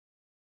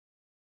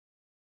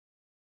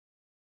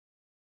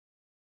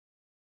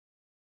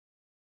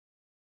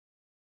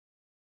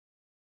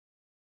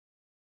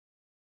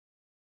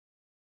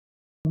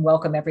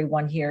welcome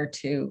everyone here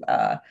to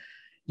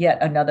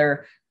yet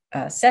another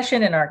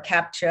session in our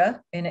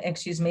Capture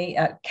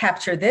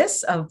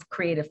This of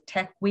Creative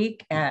Tech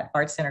Week at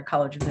ArtCenter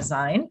College of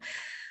Design.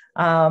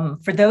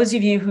 For those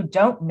of you who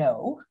don't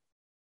know,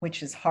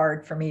 which is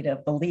hard for me to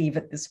believe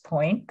at this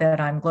point,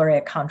 that I'm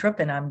Gloria Condrup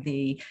and I'm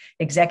the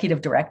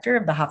Executive Director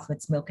of the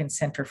Hoffmitz Milken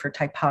Center for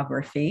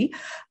Typography.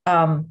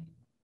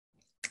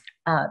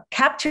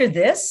 Capture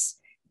This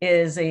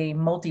is a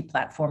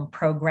multi-platform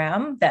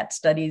program that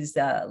studies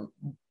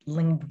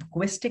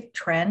linguistic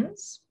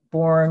trends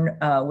born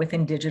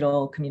within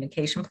digital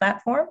communication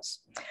platforms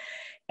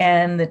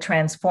and the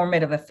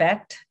transformative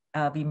effect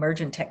of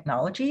emergent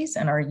technologies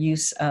and our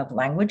use of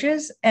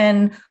languages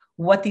and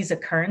what these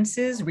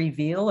occurrences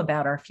reveal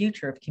about our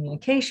future of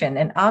communication.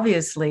 And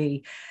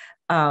obviously,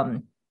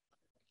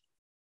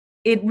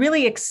 it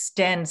really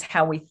extends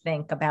how we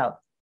think about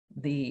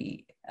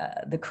the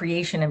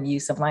creation and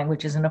use of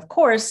languages. And of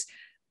course,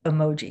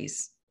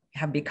 emojis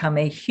have become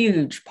a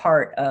huge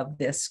part of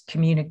this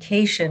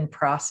communication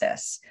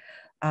process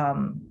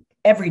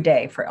every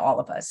day for all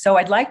of us. So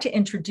I'd like to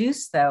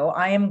introduce, though,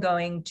 I am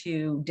going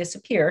to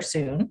disappear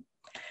soon.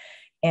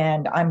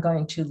 And I'm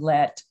going to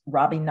let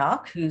Robbie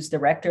Nock, who's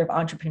Director of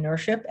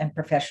Entrepreneurship and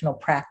Professional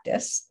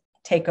Practice,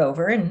 take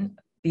over and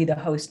be the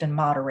host and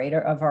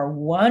moderator of our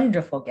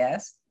wonderful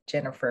guest,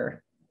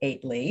 Jennifer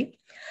Aitley.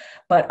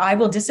 But I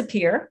will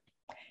disappear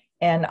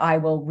and I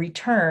will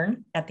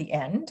return at the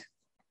end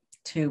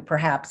to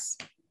perhaps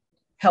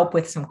help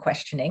with some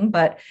questioning.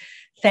 But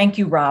thank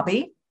you,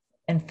 Robbie,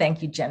 and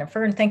thank you,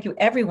 Jennifer, and thank you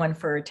everyone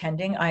for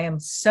attending. I am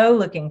so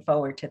looking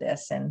forward to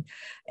this and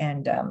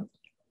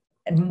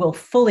will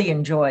fully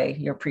enjoy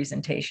your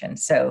presentation.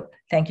 So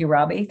thank you,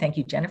 Robbie. Thank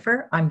you,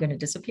 Jennifer. I'm going to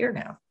disappear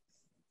now.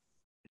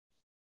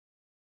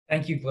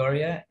 Thank you,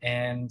 Gloria,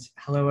 and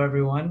hello,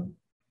 everyone.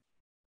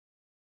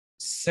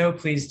 So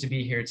pleased to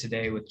be here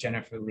today with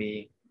Jennifer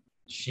Lee.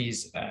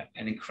 She's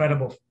an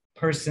incredible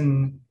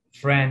person,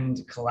 friend,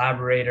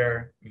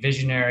 collaborator,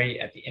 visionary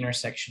at the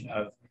intersection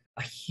of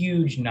a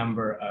huge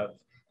number of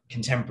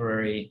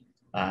contemporary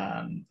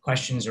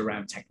questions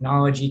around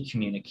technology,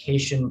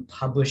 communication,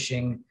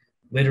 publishing,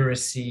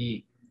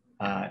 literacy,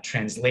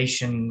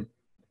 translation,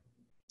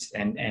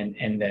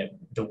 and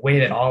the way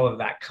that all of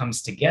that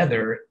comes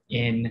together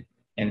in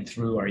and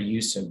through our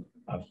use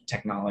of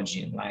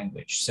technology and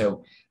language.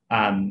 So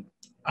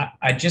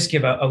I just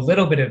give a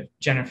little bit of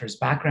Jennifer's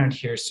background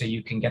here so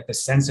you can get the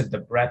sense of the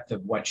breadth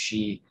of what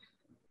she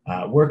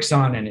works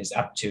on and is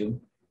up to.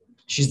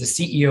 She's the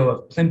CEO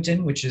of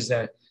Plympton, which is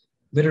a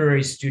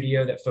literary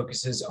studio that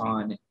focuses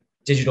on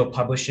digital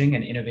publishing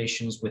and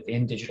innovations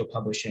within digital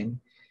publishing.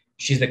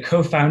 She's the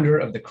co-founder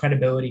of the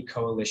Credibility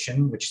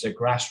Coalition, which is a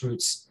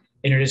grassroots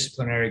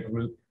interdisciplinary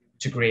group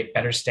to create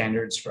better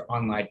standards for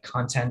online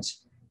content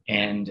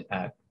and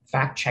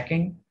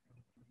fact-checking.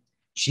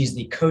 She's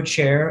the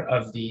co-chair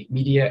of the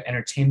Media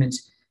Entertainment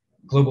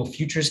Global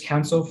Futures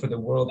Council for the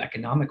World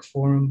Economic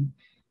Forum.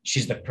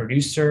 She's the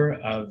producer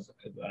of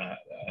a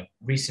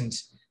recent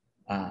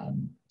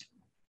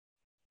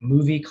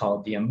movie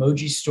called The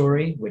Emoji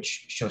Story,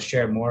 which she'll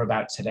share more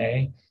about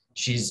today.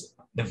 She's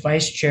the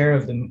vice chair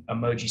of the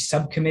Emoji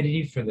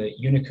Subcommittee for the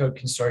Unicode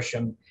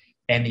Consortium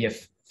and the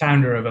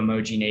founder of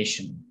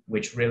Emojination,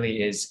 which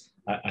really is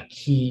a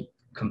key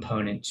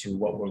component to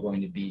what we're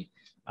going to be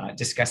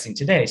discussing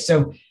today.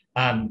 So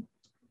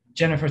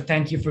Jennifer,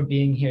 thank you for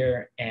being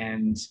here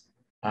and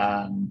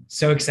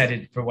so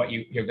excited for what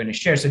you're going to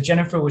share. So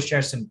Jennifer will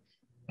share some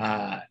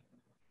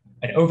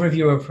an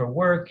overview of her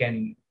work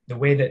and the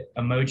way that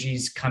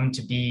emojis come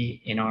to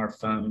be in our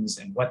phones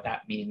and what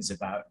that means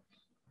about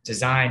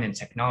design and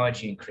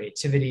technology and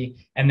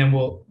creativity. And then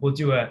we'll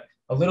do a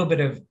little bit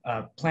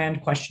of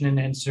planned question and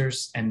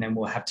answers, and then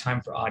we'll have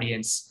time for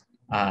audience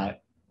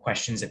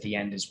questions at the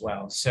end as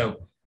well.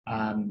 So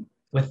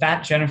with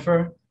that,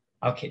 Jennifer,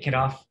 I'll kick it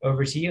off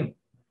over to you.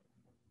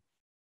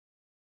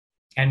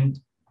 And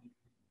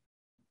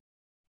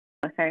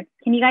sorry,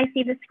 can you guys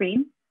see the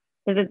screen?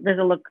 Does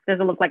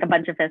it look like a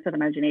bunch of fists with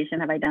Emojination?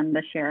 Have I done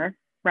the share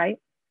right?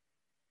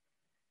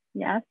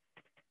 Yes,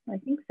 I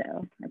think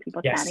so. Are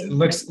people chatting?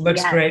 Yes,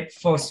 looks yes. Great.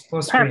 Full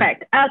screen.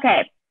 Perfect.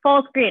 Okay,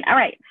 full screen. All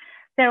right.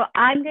 So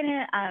I'm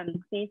gonna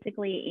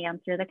basically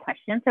answer the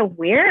question. So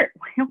where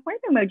did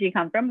emoji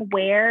come from?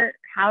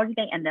 How did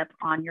they end up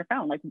on your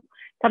phone? Like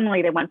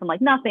suddenly they went from like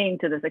nothing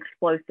to this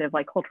explosive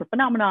like cultural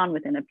phenomenon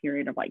within a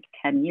period of like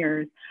 10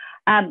 years.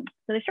 So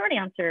the short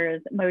answer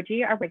is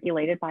emoji are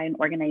regulated by an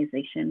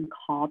organization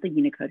called the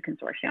Unicode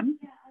Consortium.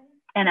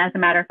 And as a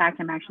matter of fact,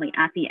 I'm actually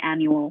at the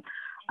annual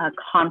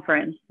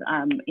conference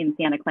in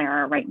Santa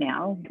Clara right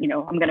now. You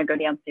know, I'm gonna go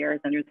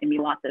downstairs and there's gonna be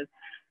lots of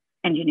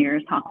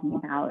engineers talking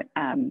about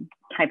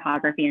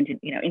typography and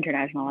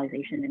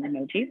internationalization in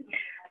emojis.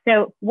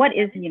 So what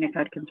is the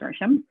Unicode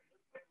Consortium?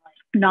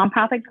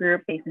 Nonprofit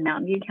group based in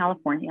Mountain View,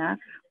 California,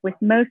 which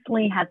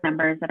mostly has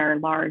members that are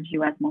large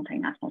US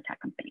multinational tech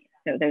companies.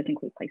 So those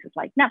include places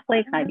like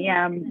Netflix,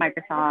 IBM,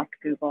 Microsoft,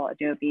 Google,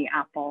 Adobe,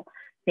 Apple,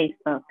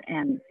 Facebook,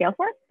 and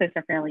Salesforce. Those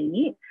are fairly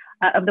neat.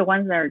 Of the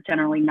ones that are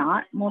generally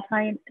not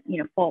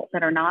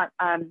that are not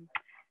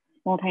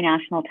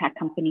multinational tech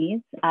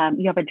companies,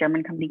 you have a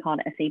German company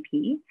called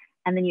SAP.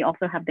 And then you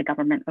also have the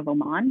government of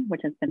Oman,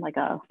 which has been like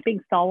a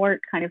big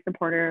stalwart kind of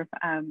supporter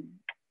of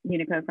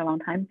Unicode for a long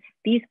time.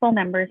 These full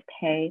members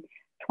pay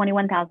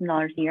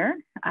 $21,000 a year,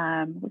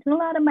 which is a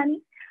lot of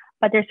money.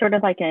 But there's sort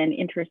of like an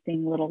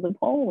interesting little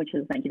loophole, which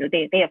is like,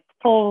 they have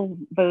full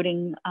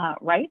voting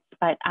rights,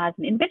 but as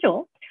an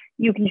individual,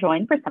 you can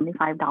join for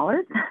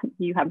 $75.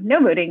 You have no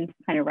voting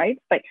kind of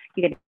rights, but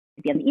you get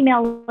to be on the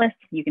email list.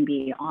 You can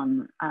be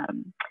on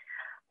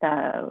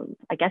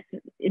I guess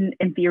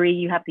in theory,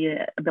 you have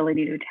the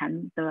ability to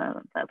attend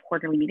the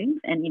quarterly meetings,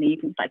 and you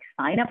can like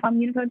sign up on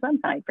Unicode's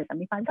website for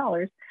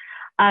 $75.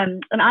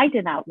 And I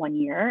did that one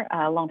year,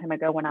 a long time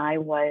ago, when I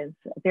was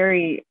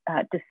very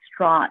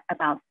distraught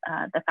about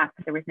the fact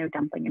that there was no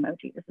dumpling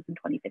emoji. This was in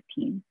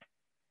 2015.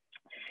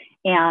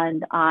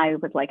 And I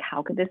was like,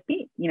 how could this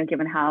be?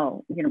 Given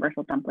how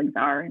universal dumplings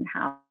are and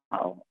how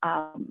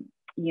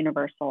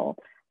universal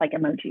like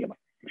emoji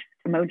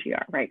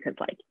are, right? Because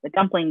like the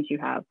dumplings, you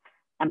have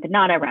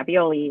empanada,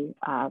 ravioli,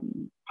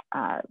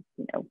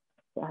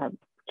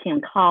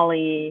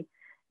 chiancali,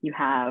 you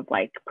have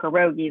like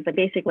pierogies. Like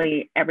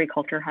basically every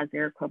culture has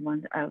their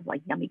equivalent of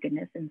like yummy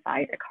goodness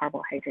inside a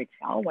carbohydrate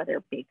shell,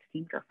 whether baked,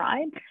 steamed, or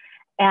fried.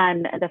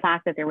 And the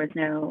fact that there was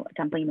no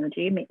dumpling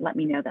emoji let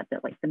me know that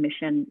the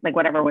mission, like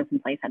whatever was in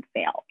place, had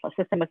failed. The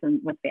system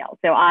was failed.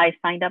 So I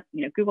signed up,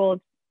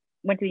 Googled,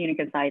 went to the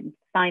Unicode site,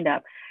 signed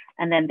up,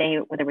 and then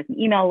there was an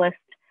email list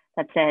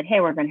that said, hey,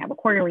 we're going to have a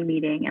quarterly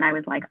meeting. And I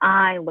was like,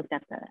 I looked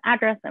at the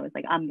address. I was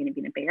like, I'm going to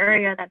be in the Bay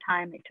Area at that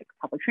time. I took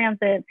public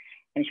transit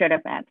and showed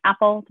up at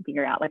Apple to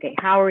figure out, like, okay,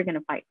 how are we going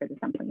to fight for the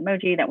dumpling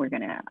emoji that we're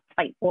going to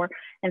fight for?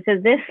 And so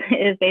this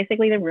is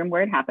basically the room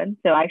where it happened.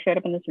 So I showed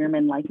up in this room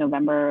in like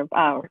November,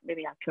 or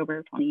maybe October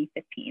of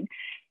 2015.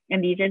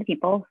 And these are the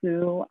people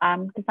who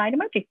decide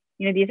emoji.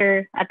 These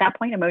are, at that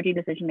point, emoji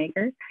decision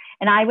makers.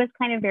 And I was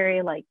kind of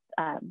very like,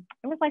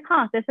 it was like,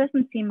 this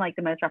doesn't seem like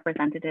the most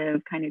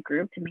representative kind of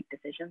group to make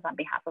decisions on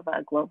behalf of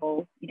a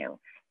global,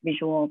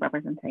 visual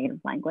representative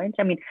language.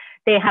 I mean,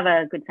 they have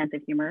a good sense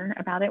of humor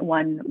about it.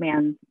 One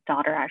man's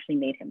daughter actually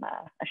made him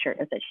a shirt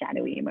that said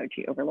shadowy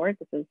emoji overlord.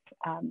 This is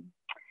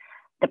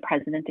the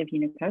president of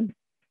Unicode.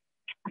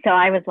 So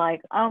I was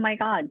like, oh my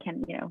God,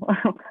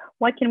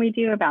 what can we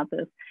do about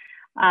this?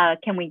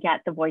 Can we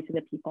get the voice of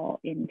the people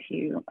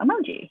into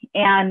emoji?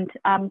 And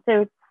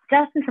so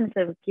just in terms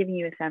of giving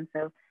you a sense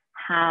of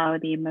how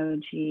the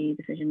emoji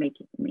decision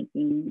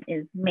making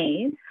is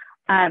made,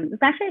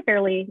 it's actually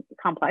fairly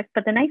complex,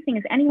 but the nice thing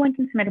is anyone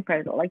can submit a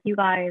proposal. Like you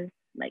guys,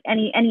 like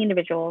any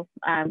individual,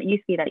 it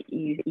used to be that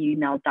you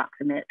email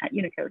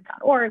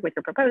docsubmit@unicode.org with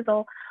your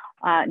proposal.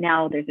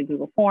 Now there's a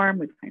Google form.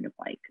 We've kind of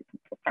like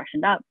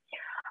freshened up.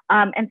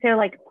 And so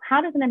like,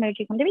 how does an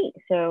emoji come to be?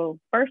 So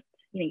first,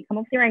 you come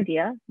up with your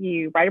idea,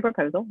 you write a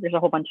proposal. There's a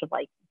whole bunch of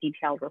like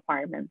detailed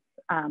requirements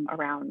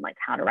around like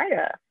how to write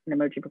an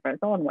emoji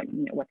proposal and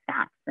what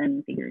facts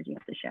and figures you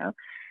have to show.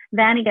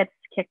 Then it gets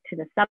kicked to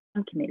the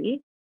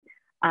subcommittee.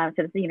 So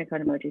it's the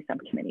Unicode Emoji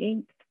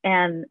Subcommittee.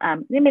 And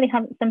they may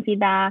have some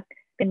feedback.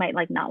 They might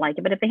like not like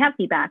it, but if they have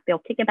feedback, they'll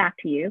kick it back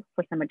to you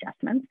for some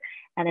adjustments.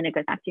 And then it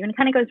goes back to you and it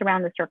kind of goes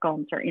around the circle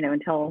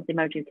until the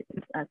Emoji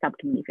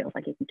Subcommittee feels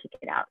like it can kick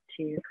it out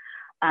to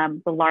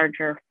the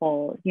larger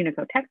full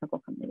Unicode technical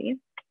committee.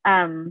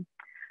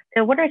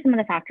 So what are some of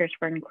the factors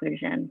for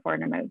inclusion for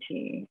an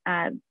emoji?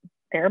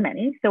 There are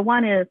many. So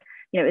one is,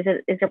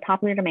 is there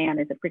popular demand?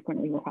 Is it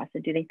frequently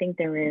requested? Do they think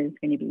there is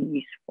going to be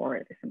use for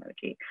this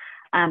emoji?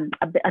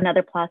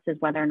 Another plus is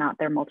whether or not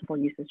there are multiple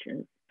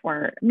usages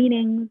or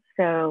meanings.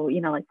 So,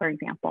 like for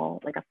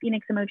example, like a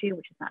phoenix emoji,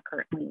 which does not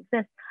currently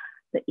exist.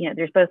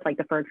 There's both like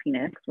the bird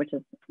phoenix, which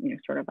is,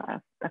 sort of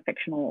a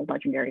fictional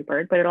legendary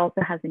bird, but it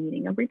also has the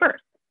meaning of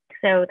rebirth.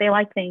 So they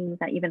like things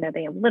that even though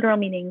they have literal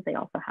meanings, they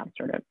also have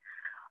sort of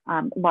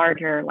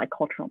larger like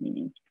cultural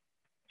meanings.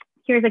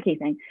 Here's a key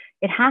thing.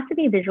 It has to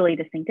be visually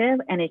distinctive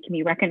and it can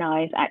be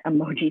recognized at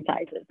emoji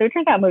sizes. So it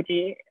turns out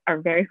emoji are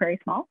very, very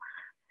small.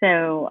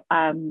 So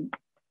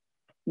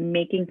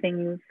making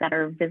things that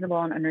are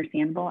visible and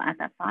understandable at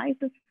that size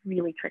is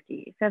really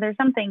tricky. So there's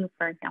some things,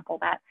 for example,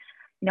 that,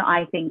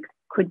 I think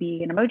could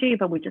be an emoji,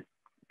 but we just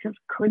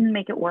couldn't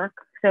make it work.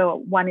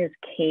 So one is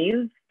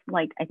cave.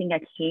 Like I think a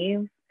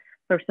cave,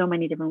 for so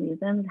many different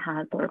reasons,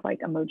 has sort of like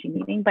emoji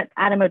meaning, but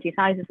at emoji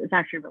sizes, it's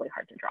actually really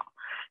hard to draw.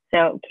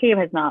 So cave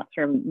has not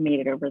sort of made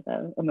it over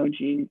the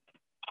emoji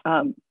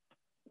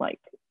like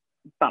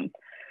bump.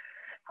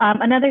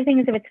 Another thing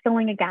is if it's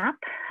filling a gap.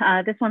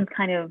 This one's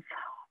kind of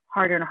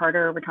harder and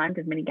harder over time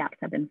because many gaps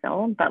have been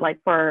filled. But like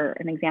for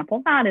an example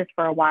of that is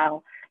for a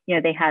while,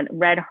 they had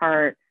red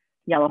heart,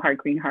 yellow heart,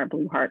 green heart,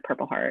 blue heart,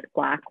 purple heart,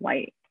 black,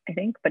 white, I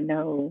think, but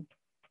no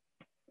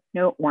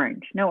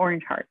orange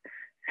heart.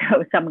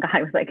 So some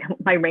guy was like,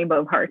 my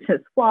rainbow of hearts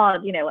is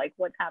flawed, like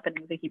what's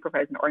happening? So he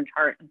proposed an orange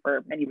heart, and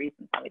for many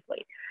reasons,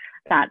 obviously,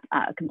 that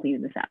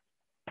completed the set.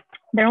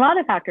 there are a lot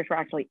of factors for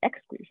actually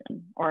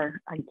exclusion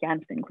or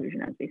against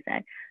inclusion, as we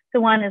say. So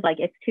one is like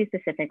it's too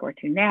specific or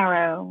too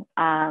narrow.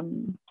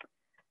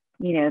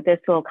 You know, this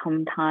will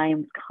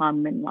sometimes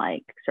come in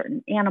like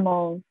certain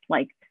animals,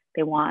 like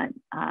they want,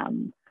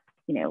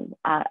 you know,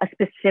 a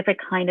specific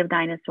kind of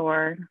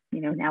dinosaur.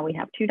 You know, now we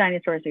have two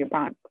dinosaurs,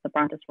 the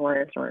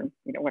Brontosaurus, or,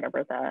 you know,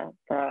 whatever the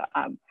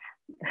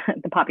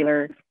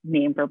popular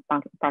name for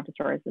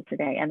Brontosaurus is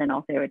today, and then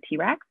also a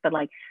T-Rex. But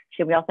like,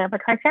 should we also have a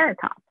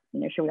Triceratops? You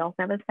know, should we also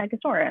have a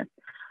Stegosaurus?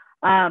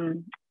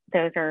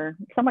 Those are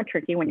somewhat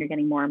tricky when you're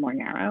getting more and more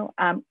narrow.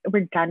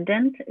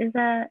 Redundant is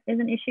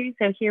an issue.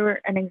 So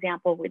here an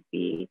example would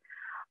be,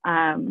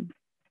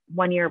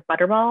 one year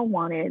Butterball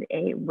wanted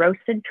a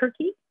roasted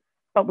turkey,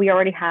 but we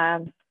already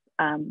have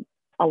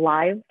a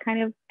live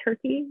kind of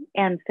turkey,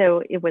 and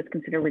so it was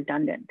considered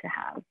redundant to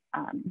have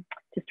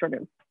to sort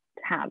of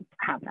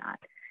have that.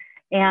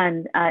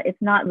 And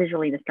it's not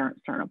visually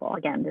discernible.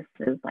 Again, this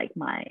is like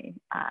my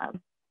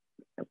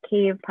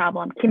cave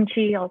problem.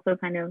 Kimchi also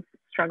kind of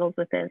struggles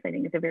with this. I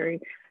think it's a very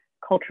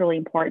culturally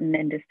important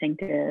and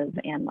distinctive,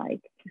 and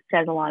like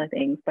says a lot of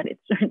things, but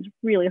it's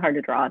really hard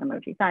to draw in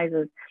emoji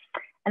sizes.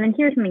 And then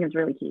here's something that's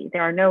really key.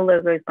 There are no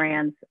logos,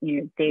 brands,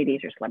 you know,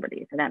 deities or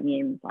celebrities. So that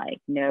means like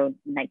no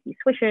Nike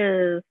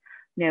swishes,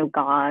 no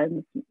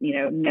gods, you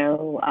know,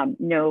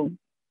 no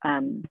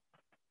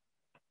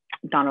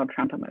Donald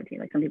Trump emoji.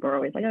 Like some people are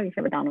always like, oh, you should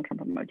have a Donald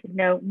Trump emoji.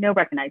 No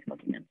recognizable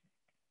humans.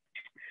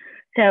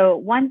 So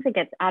once it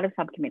gets out of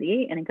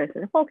subcommittee and it goes to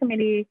the full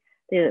committee,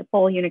 the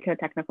full Unicode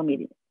technical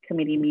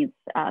committee meets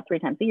 3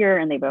 times a year,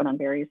 and they vote on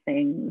various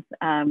things.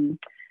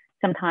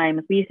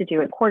 Sometimes we used to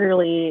do it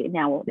quarterly.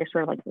 Now there's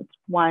sort of like this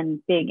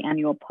one big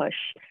annual push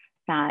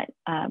that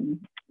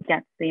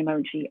gets the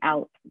emoji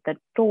out the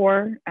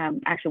door.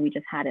 Actually, we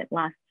just had it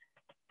last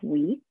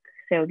week.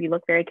 So if you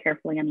look very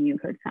carefully on the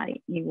Unicode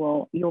site,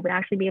 you'll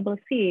actually be able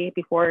to see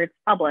before it's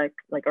public,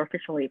 like or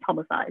officially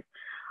publicized,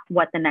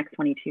 what the next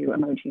 22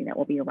 emoji that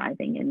will be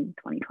arriving in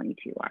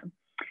 2022 are.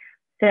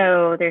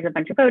 So there's a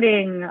bunch of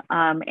voting,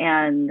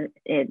 and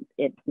it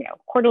you know,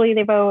 quarterly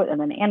they vote,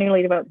 and then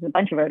annually they vote. There's a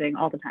bunch of voting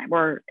all the time.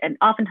 And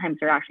oftentimes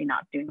they're actually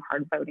not doing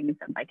hard voting, it's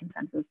done by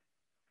consensus.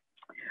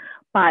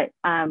 But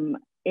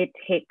it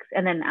takes,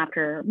 and then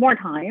after more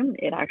time,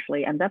 it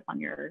actually ends up on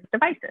your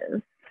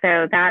devices.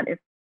 So that is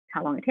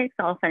how long it takes.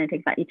 Often it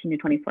takes about 18 to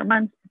 24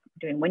 months,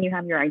 doing when you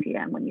have your idea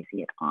and when you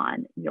see it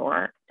on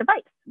your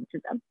device, which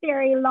is a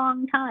very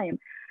long time.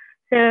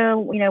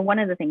 So, you know, one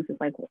of the things is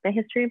like the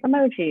history of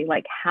emoji,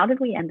 like how did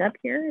we end up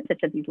here? Such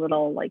that these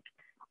little like,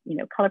 you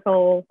know,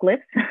 colorful glyphs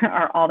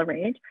are all the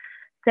rage.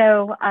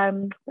 So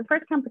the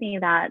first company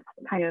that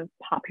kind of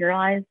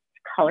popularized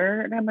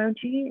color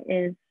emoji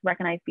is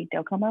recognized to be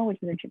Docomo, which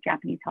is a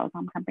Japanese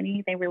telecom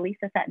company. They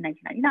released a set in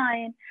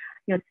 1999.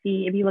 You'll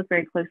see, if you look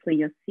very closely,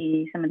 you'll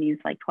see some of these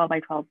like 12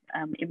 by 12,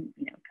 you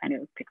know, kind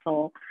of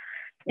pixel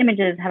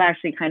images have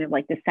actually kind of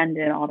like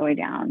descended all the way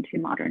down to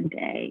modern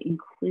day,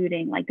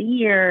 including like the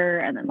year,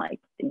 and then like,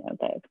 you know,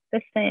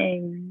 this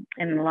thing,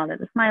 and a lot of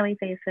the smiley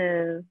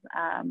faces,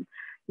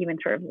 even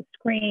sort of the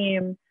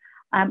scream.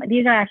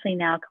 These are actually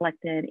now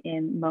collected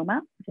in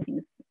MoMA, which I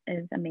think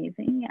is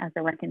amazing as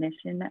a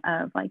recognition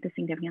of like the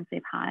significance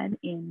they've had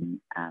in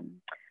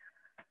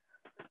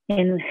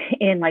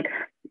like,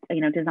 you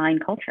know, design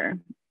culture.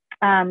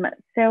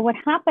 So what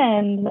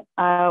happened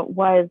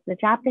was the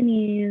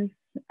Japanese,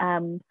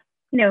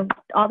 you know,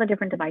 all the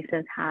different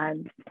devices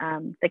had,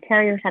 the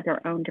carriers had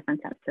their own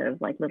different sets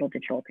of like little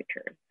digital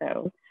pictures.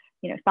 So,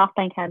 you know,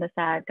 SoftBank had a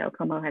set,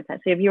 Docomo had a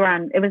set. So if you were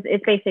on,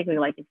 it's basically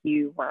like if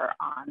you were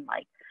on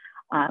like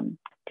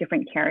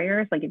different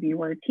carriers, like if you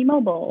were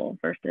T-Mobile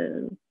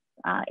versus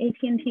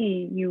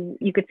AT&T,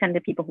 you could send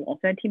to people who also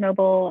had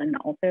T-Mobile and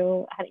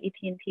also had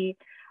AT&T,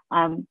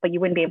 but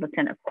you wouldn't be able to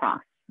send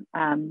across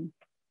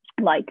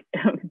like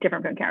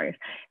different phone carriers.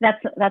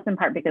 That's in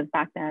part because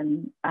back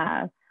then,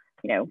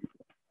 you know,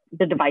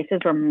 the devices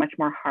were much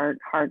more hard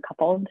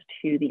coupled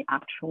to the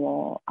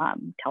actual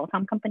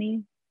telecom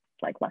company,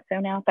 like less so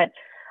now. But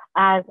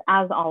as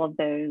all of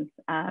those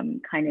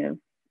kind of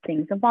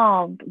things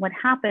evolved, what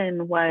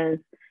happened was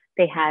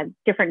they had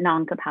different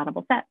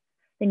non-compatible sets.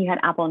 Then you had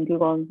Apple and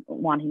Google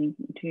wanting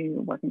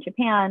to work in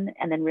Japan,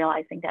 and then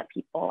realizing that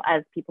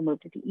as people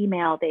moved into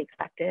email, they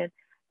expected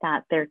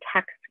that their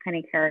text kind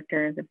of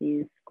characters of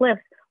these glyphs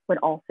would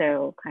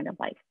also kind of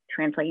like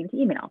translate into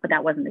email. But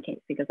that wasn't the case,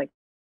 because like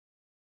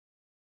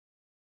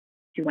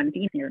you went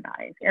into your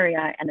guys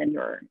area, and then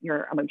your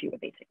emoji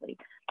would basically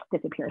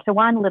disappear. So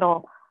one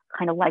little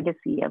kind of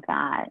legacy of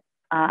that,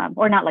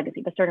 or not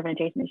legacy, but sort of an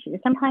adjacent issue.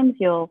 Sometimes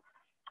you'll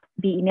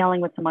be emailing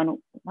with someone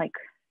like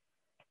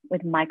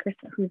with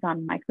Microsoft, who's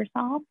on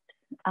Microsoft,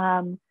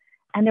 and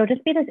there'll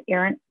just be this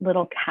errant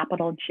little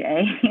capital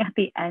J at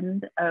the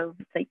end of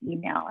the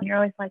email, and you're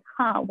always like,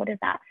 huh, what is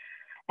that?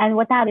 And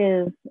what that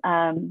is,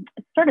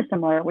 it's sort of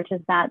similar, which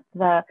is that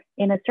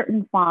in a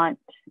certain font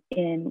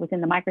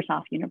within the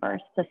Microsoft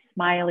universe, the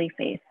smiley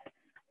face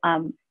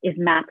is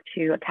mapped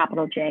to a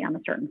capital J on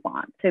a certain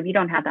font. So if you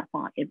don't have that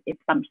font, it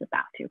bumps it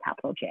back to a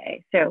capital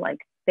J. So like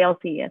they'll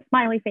see a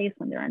smiley face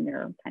when they're in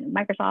their kind of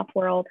Microsoft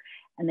world,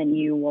 and then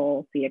you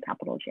will see a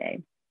capital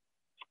J.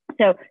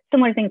 So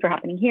similar things were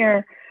happening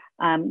here.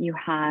 You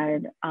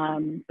had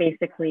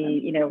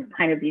basically, you know,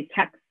 kind of these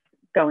texts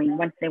going,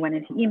 once they went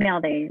into email,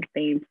 they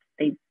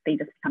just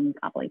become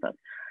happily post.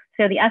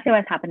 So the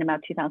SOS happened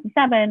about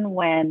 2007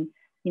 when,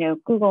 you know,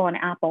 Google and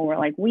Apple were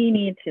like, we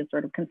need to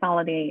sort of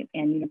consolidate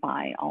and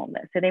unify all of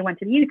this. So they went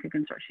to the Unicode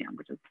Consortium,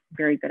 which is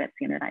very good at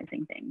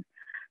standardizing things.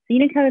 So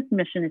Unicode's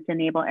mission is to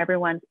enable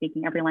everyone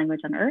speaking every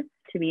language on Earth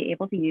to be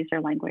able to use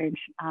their language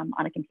on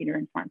a computer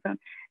and smartphone.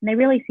 And they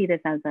really see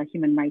this as a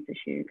human rights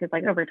issue, because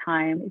like over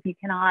time, if you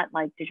cannot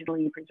like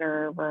digitally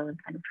preserve or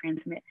kind of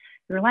transmit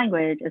your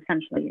language,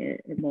 essentially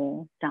it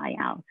will die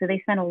out. So they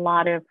spend a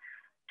lot of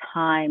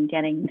time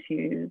getting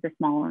to the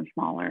smaller and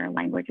smaller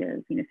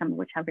languages, you know, some of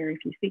which have very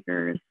few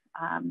speakers,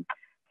 some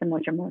of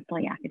which are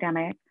mostly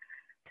academic.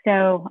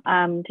 So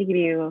to give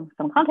you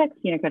some context,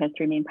 Unicode has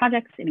three main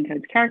projects. It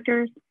encodes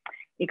characters.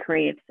 It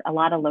creates a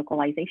lot of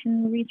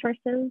localization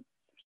resources.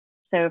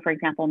 So for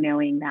example,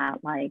 knowing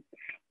that like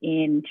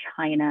in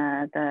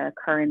China, the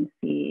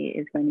currency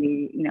is going to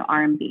be, you know,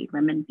 RMB,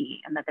 renminbi,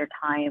 and that their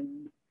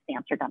time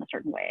stamps are done a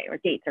certain way or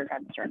dates are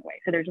done a certain way.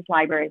 So there's just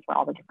libraries for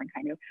all the different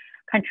kind of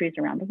countries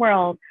around the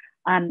world.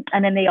 And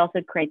then they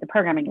also create the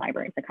programming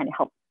libraries that kind of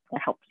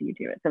helps you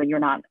do it. So that you're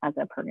not, as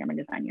a programmer,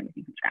 designing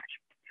everything from scratch.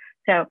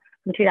 So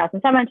from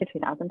 2007 to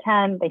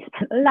 2010, they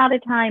spent a lot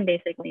of time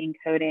basically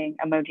encoding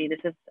emoji. This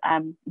is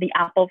the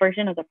Apple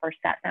version of the first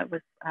set that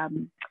was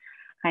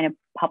kind of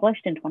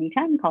published in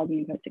 2010 called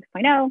Unicode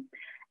 6.0.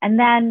 And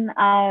then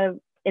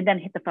it then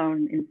hit the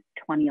phone in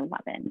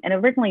 2011. And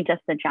originally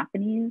just the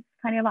Japanese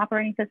kind of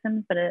operating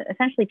systems, but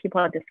essentially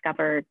people had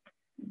discovered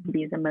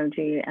these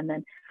emoji and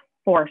then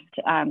forced,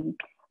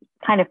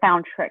 kind of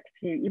found tricks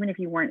to, even if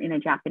you weren't in a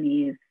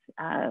Japanese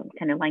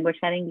kind of language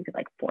setting, you could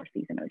like force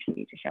these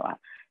emojis to show up.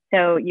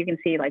 So you can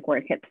see like where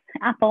it hits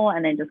Apple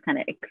and then just kind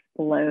of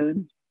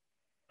explodes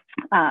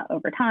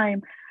over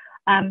time.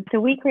 So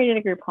we created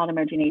a group called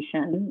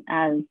Emojination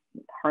as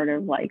part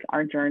of like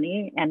our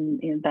journey,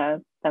 and you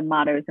know, the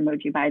motto is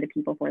emoji by the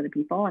people for the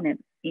people, and it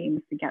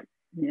aims to get,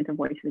 you know, the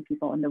voice of the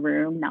people in the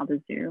room, now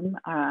the Zoom,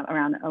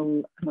 around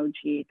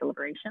emoji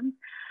deliberations.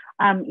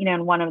 You know,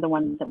 and one of the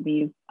ones that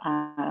we've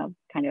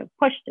kind of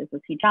pushed is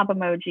the hijab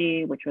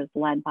emoji, which was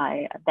led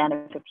by then a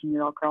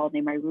 15-year-old girl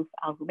named Maruf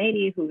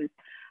Al-Humaidi, who is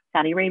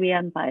Saudi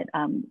Arabian, but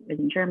is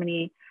in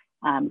Germany.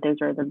 Those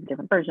are the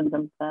different versions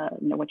of the,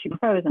 you know, what she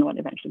proposed and what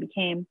eventually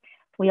became.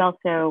 We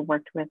also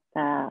worked with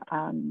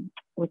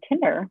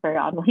Tinder, very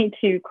oddly,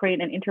 to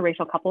create an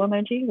interracial couple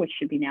emoji, which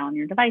should be now on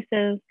your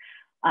devices.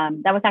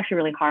 That was actually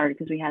really hard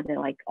because we had to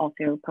like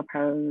also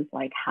propose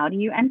like, how do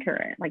you enter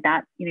it? Like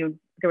that, you know,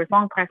 there was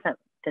long press that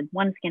did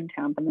one skin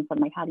tone, but then said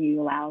like, how do you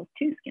allow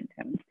two skin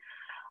tones?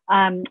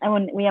 And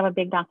when we have a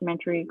big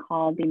documentary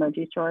called The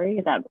Emoji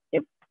Story that,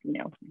 if you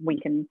know, we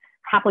can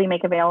happily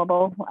make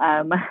available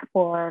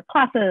for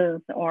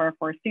classes or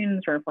for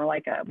students or for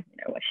like a, you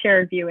know, a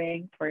shared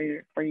viewing for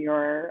the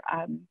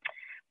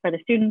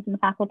students and the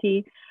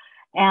faculty.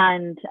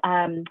 And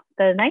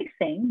the nice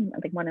thing, I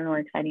think one of the more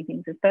exciting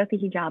things, is both the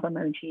hijab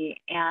emoji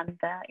and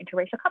the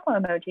interracial couple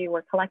emoji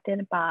were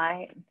collected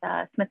by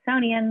the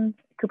Smithsonian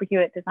Cooper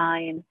Hewitt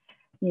Design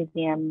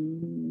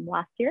Museum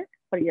last year.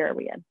 What year are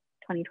we in?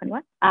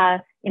 2021?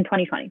 In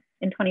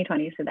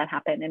 2020. So that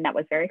happened, and that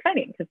was very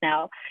exciting because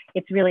now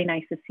it's really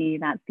nice to see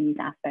that these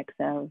aspects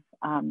of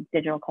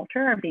digital culture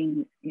are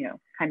being, you know,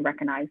 kind of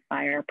recognized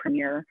by our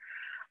premier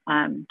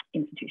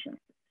institutions.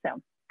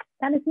 So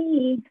that is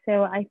me.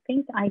 So I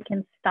think I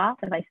can stop.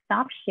 If I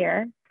stop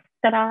share,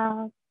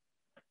 ta-da,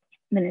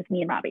 then it's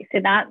me and Robbie. So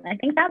that, I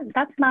think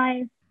that's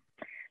my,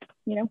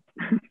 you know,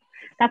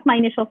 that's my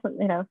initial,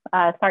 you know,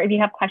 sorry, if you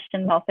have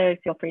questions also,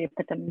 feel free to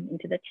put them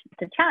into the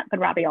chat, but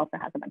Robbie also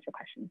has a bunch of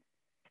questions,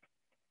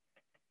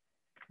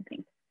 I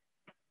think.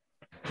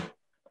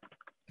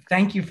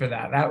 Thank you for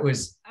that. That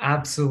was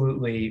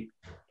absolutely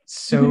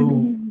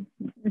so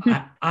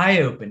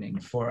eye-opening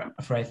for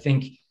I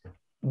think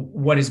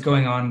what is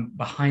going on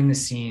behind the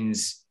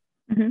scenes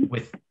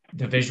with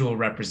the visual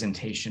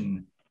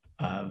representation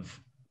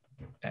of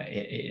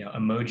you know,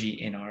 emoji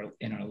in our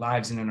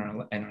lives and in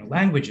our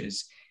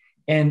languages.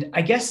 And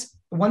I guess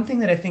one thing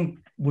that I think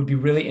would be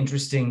really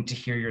interesting to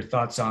hear your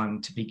thoughts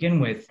on to begin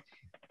with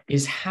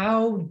is,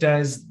 how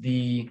does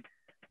the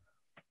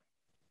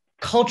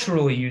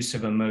cultural use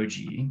of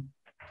emoji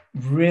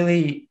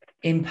really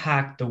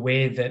impact the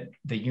way that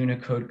the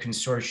Unicode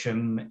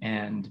Consortium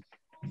and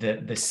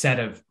the set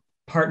of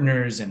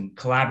partners and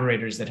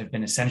collaborators that have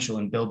been essential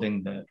in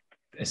building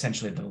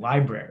essentially the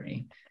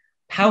library?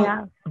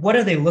 What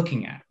are they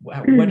looking at?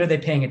 What are they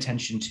paying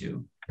attention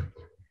to?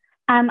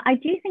 I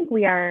do think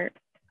we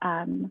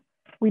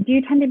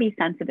do tend to be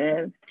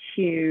sensitive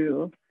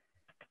to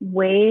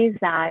ways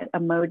that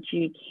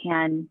emoji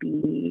can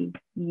be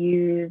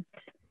used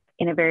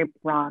in a very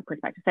broad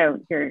perspective.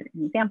 So here's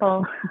an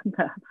example.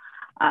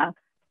 I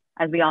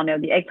as we all know,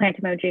 the eggplant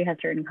emoji has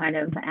certain kind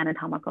of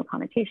anatomical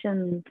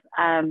connotations,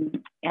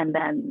 and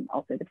then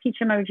also the peach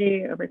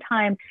emoji over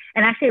time.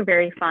 And actually a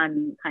very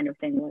fun kind of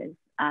thing was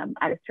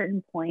at a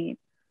certain point,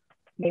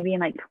 maybe in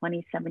like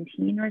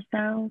 2017 or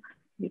so,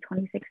 maybe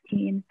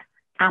 2016,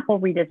 Apple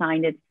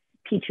redesigned its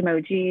peach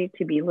emoji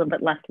to be a little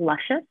bit less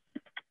luscious.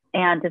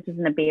 And this is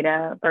in the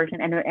beta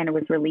version, and it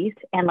was released.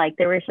 And like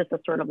there was just a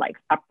sort of like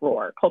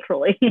uproar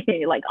culturally,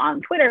 like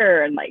on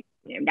Twitter, and like,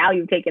 you know, now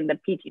you've taken the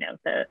peach, you know,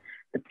 the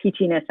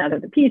peachiness out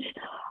of the peach.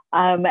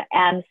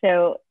 And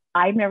so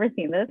I've never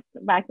seen this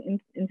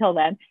until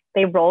then.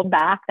 They rolled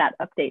back that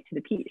update to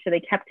the peach, so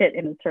they kept it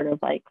in a sort of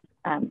like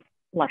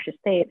luscious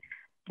state.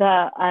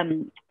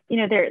 You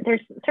know,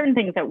 there's certain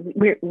things that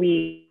we're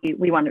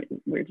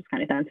just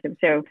kind of sensitive.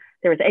 So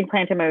there was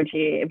eggplant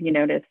emoji. If you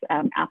notice,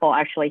 Apple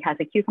actually has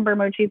a cucumber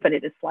emoji, but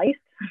it is sliced,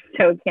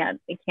 so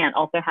it can't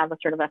also have a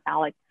sort of a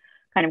phallic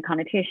kind of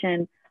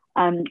connotation.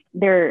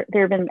 There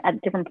have been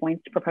at different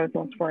points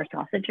proposals for a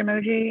sausage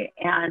emoji,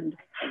 and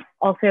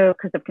also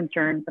because of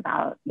concerns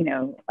about, you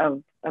know,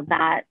 of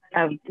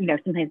you know,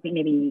 sometimes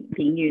maybe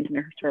being used in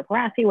a sort of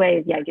harassy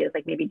way. The idea is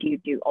like, maybe do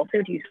you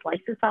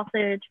slice the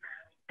sausage?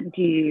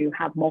 Do you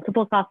have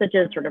multiple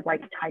sausages sort of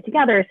like tied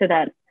together so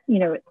that, you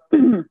know,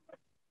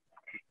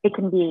 it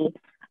can be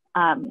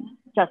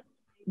just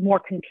more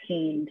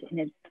contained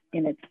in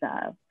its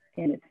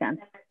sense.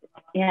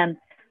 And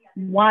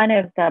one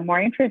of the more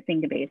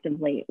interesting debates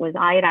of late was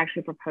I had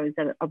actually proposed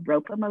a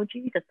rope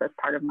emoji just as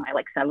part of my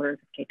like Settlers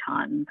of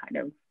Catan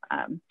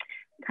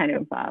kind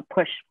of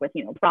push with,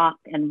 you know, rock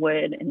and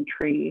wood and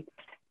tree,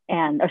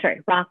 and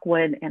rock,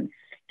 wood and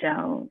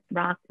stone,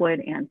 rock, wood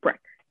and brick.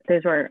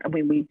 Those were,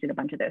 we did a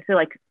bunch of those. So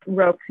like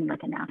rope seemed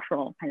like a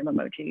natural kind of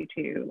emoji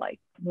to like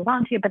move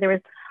on to, but there was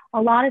a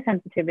lot of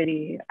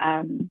sensitivity,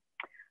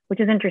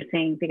 which is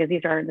interesting because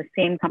these are the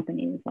same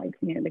companies like,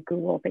 you know, the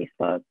Google,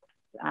 Facebook,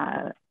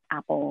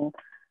 Apple,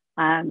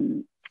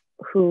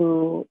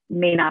 who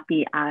may not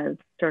be as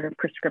sort of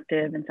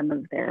prescriptive in some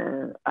of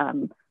their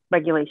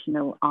regulation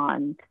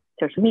on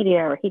social media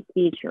or hate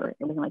speech or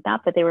anything like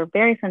that, but they were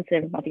very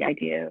sensitive about the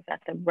idea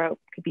that the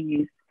rope could be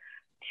used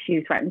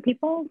to threaten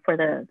people for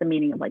the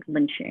meaning of like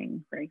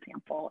lynching, for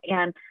example.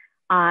 And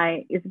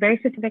it's very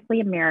specifically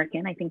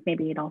American. I think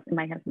maybe it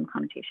might have some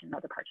connotation in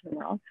other parts of the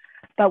world,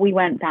 but we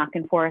went back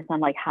and forth on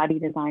like, how do you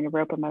design a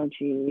rope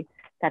emoji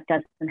that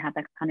doesn't have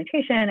that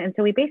connotation? And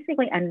so we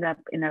basically ended up,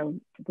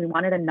 we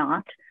wanted a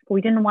knot, but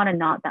we didn't want a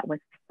knot that was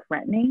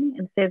threatening.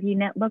 And so if you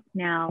look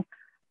now,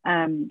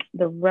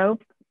 the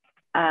rope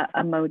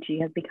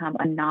emoji has become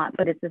a knot,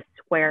 but it's a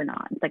square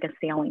knot. It's like a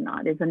sailing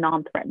knot. It's a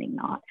non-threatening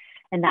knot.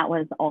 And that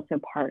was also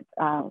part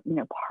of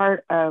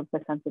the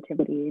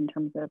sensitivity in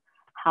terms of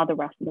how the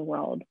rest of the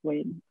world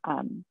would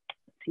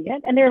see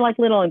it. And there are like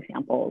little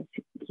examples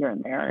here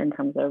and there in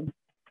terms of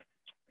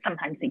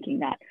sometimes thinking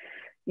that,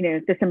 you know,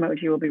 this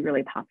emoji will be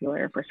really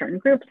popular for certain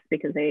groups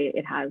because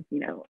it has, you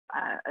know,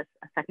 a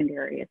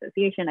secondary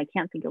association. I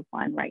can't think of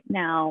one right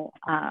now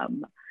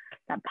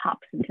that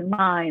pops into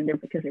mind there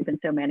because there've been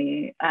so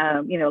many,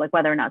 you know, like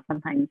whether or not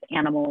sometimes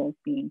animals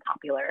being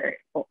popular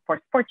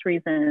for sports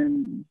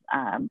reasons,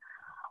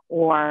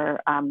 or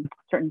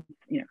certain,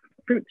 you know,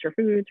 fruits or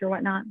foods or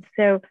whatnot.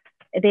 So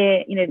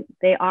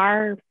they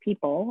are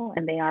people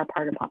and they are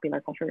part of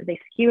popular culture. They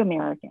skew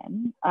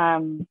American.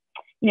 You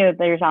know,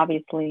 there's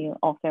obviously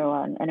also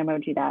an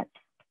emoji that,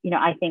 you know,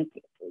 I think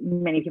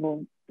many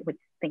people would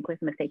think was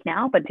a mistake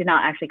now, but did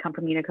not actually come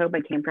from Unicode,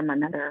 but came from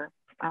another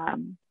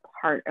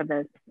part of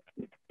the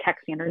tech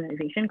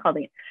standardization called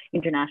the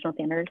International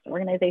Standards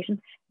Organization.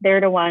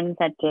 They're the ones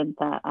that did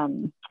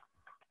the,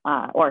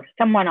 or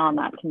someone on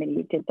that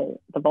committee did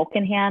the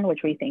Vulcan hand,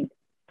 which we think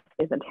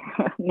is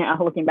now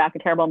looking back, a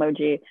terrible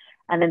emoji.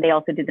 And then they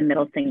also did the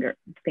middle finger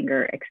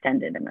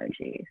extended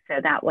emoji. So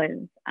that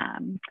was,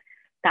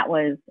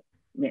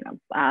 you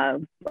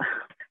know,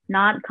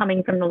 not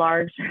coming from the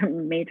large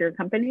major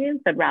companies,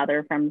 but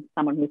rather from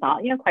someone who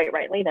thought, you know, quite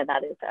rightly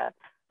that is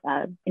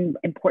an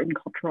important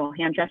cultural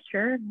hand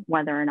gesture.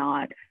 Whether or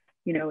not,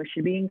 you know, it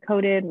should be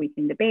encoded, we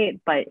can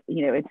debate, but,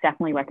 you know, it's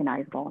definitely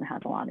recognizable and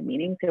has a lot of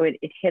meaning. So it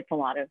hits a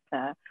lot of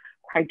the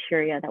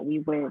criteria that we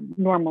would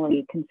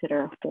normally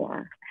consider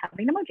for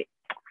having an emoji.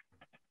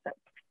 So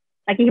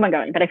I can keep on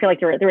going, but I feel like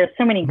there are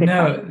so many good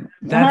No,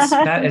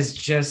 that is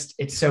just,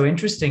 it's so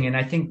interesting. And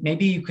I think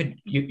maybe you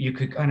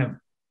could kind of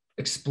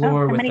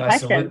explore with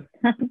us.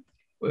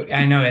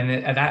 I know,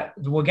 and that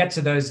we'll get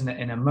to those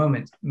in a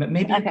moment, but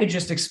maybe you could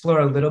just explore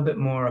a little bit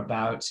more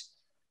about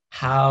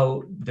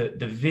how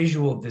the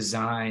visual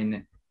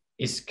design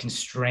is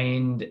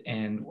constrained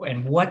and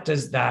what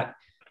does the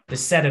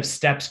set of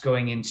steps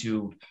going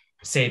into,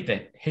 say,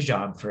 the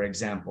hijab, for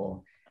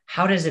example,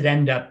 how does it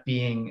end up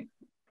being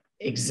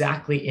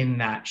exactly in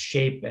that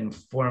shape and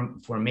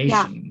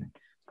formation?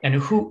 And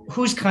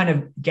who's kind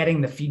of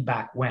getting the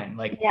feedback when?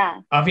 Like,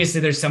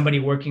 obviously there's somebody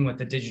working with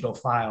the digital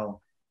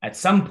file at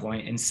some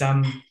point in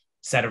some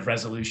set of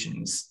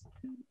resolutions.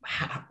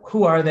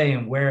 Who are they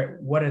and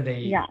what are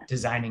they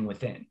designing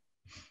within?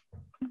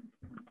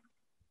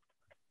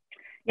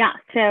 Yeah,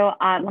 so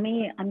I'm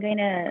going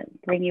to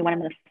bring you one of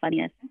the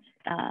funniest,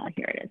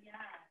 here it is.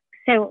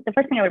 So the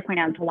first thing I would point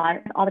out is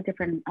all the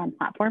different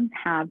platforms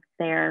have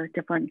their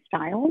different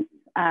styles.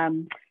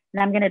 And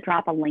I'm going to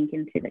drop a link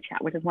into the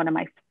chat, which is one of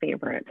my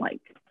favorite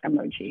like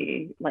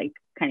emoji like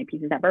kind of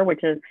pieces ever,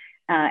 which is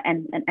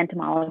an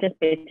entomologist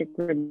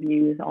basically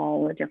reviews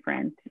all the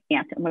different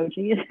ant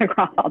emojis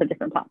across all the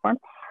different platforms.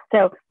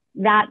 So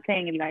that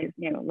thing, if you guys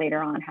later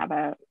on have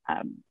a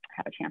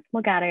chance to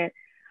look at it,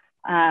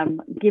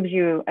 gives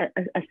you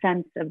a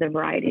sense of the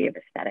variety of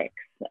aesthetics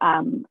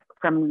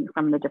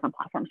from the different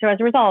platforms. So as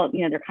a result,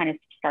 they're kind of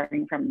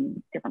starting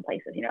from different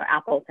places.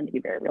 Apples tend to be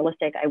very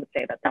realistic. I would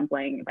say that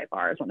dumpling by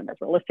far is one of the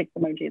most realistic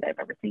emojis I've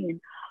ever seen.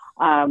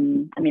 I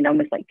mean,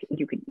 almost like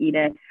you could eat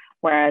it.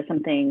 Whereas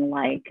something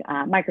like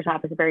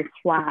Microsoft is a very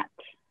flat,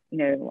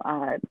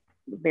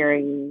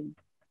 very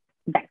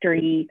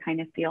vectory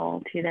kind of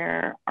feel to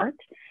their art.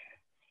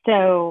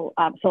 So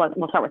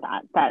we'll start with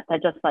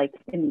that just like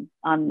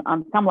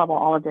on some level,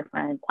 all the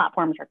different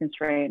platforms are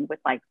constrained with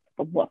like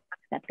the look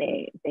that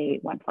they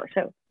went for.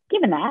 So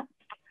given that,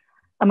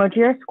 emoji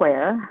are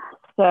square.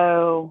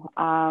 So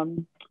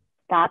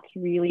that's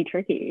really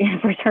tricky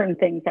for certain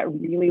things that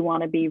really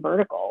want to be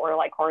vertical or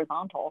like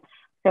horizontal.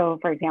 So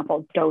for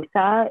example,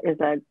 dosa is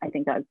I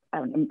think a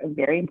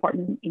very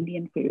important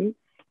Indian food.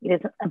 It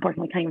is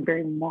unfortunately kind of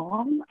very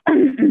long.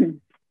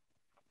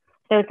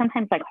 So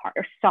sometimes like hard,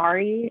 or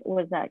sari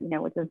was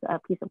which is a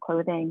piece of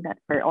clothing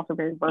that's also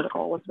very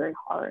vertical, was very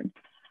hard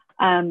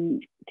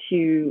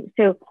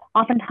so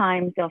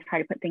oftentimes they'll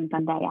try to put things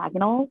on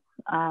diagonals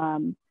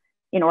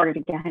in order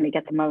to kind of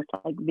get the most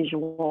like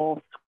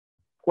visual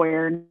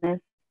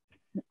squareness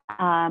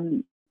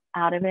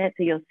out of it.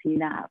 So you'll see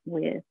that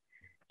with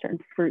certain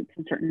fruits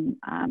and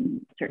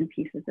certain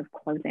pieces of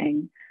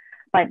clothing.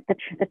 But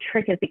the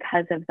trick is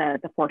because of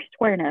the forced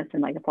squareness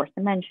and like the forced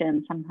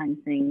dimension, sometimes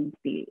things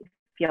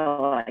feel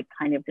like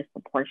kind of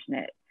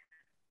disproportionate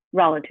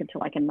relative to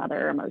like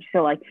another emoji.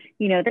 So like,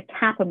 the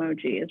cap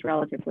emoji is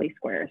relatively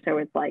square. So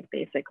it's like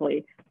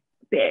basically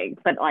big,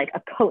 but like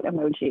a coat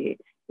emoji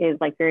is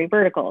like very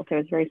vertical. So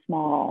it's very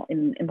small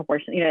in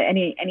proportion.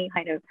 Any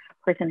kind of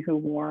person who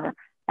wore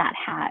that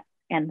hat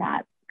and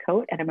that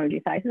coat at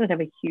emoji sizes would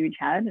have a huge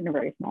head and a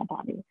very small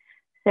body.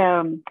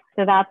 So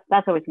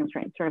that's always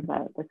constrained, sort of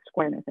the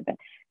squareness of it.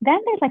 Then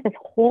there's like this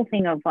whole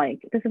thing of like,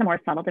 this is a more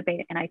subtle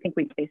debate, and I think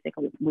we've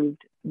basically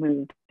moved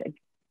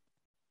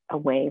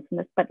away from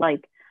this, but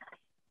like,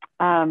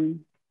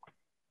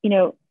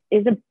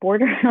 is a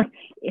border,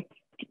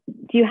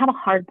 do you have a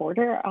hard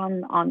border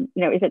on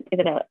is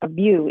it a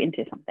view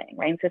into something,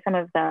 right? And so some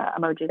of the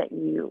emoji that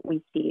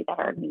we see that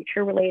are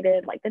nature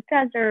related, like the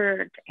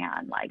desert,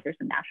 and like there's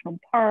a national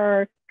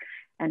park,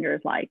 and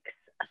there's like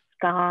a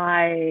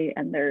sky,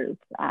 and there's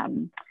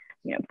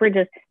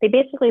bridges. They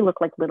basically look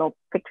like little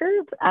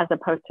pictures as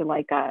opposed to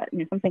like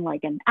something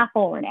like an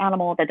apple or an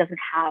animal that doesn't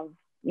have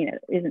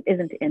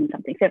isn't in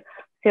something.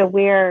 So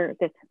where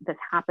this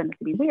happens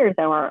to be weird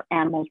though are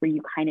animals where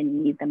you kind of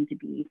need them to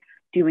be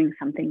doing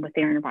something with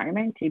their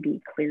environment to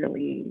be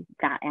clearly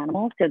that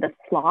animal. So the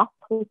sloth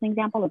is an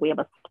example. If we have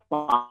a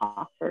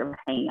sloth sort of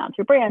hanging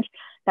onto a branch,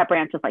 that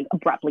branch just like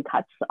abruptly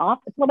cuts off.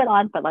 It's a little bit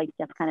odd, but like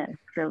that's kind of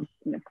sort of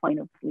point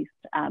of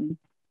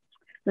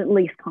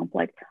least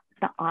conflict.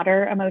 The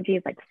otter emoji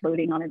is like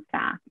floating on its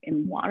back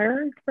in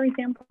water, for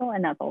example,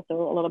 and that's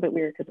also a little bit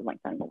weird because the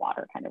length of the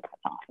water kind of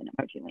cuts off in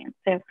emoji land.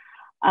 So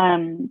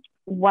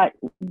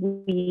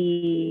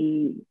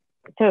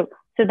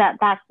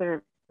that's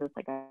sort of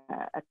like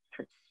a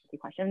tricky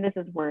question. This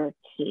is where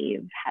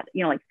cave has,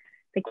 like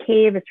the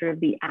cave is sort of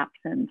the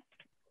absence,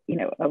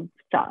 of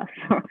stuff.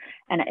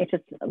 And it's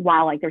just,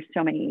 while like there's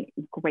so many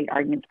great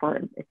arguments for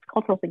its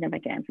cultural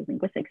significance, its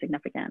linguistic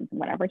significance, and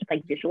whatever, just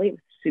like visually, it was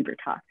super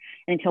tough.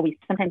 And until we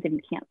sometimes even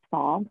can't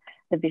solve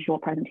the visual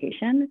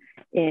presentation,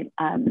 it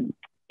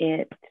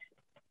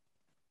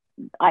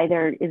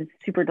either is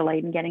super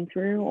delayed in getting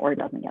through or it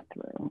doesn't get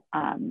through.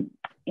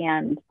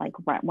 And like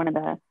one of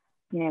the,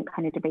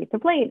 kind of debates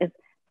of late is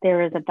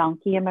there is a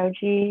donkey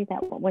emoji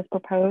that was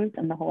proposed.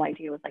 And the whole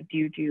idea was like, do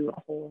you do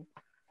a whole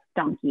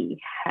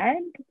donkey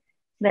head?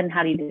 Then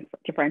how do you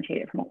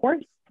differentiate it from a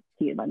horse?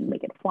 Do you then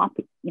make it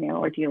floppy,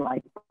 or do you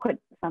like put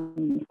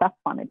some stuff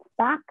on its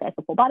back as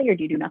a full body, or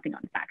do you do nothing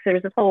on its back? So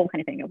there's this whole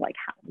kind of thing of like,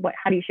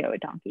 how do you show a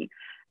donkey?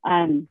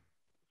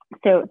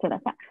 So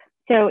that's that.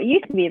 So it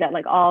used to be that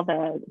like all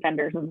the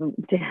vendors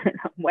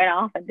went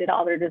off and did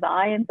all their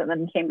designs and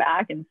then came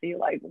back and see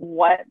like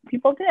what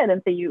people did.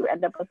 And so you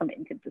end up with some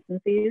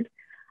inconsistencies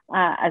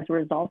as a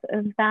result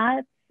of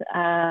that.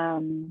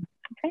 I'm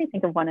trying to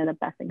think of one of the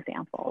best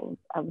examples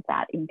of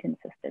that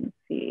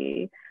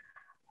inconsistency.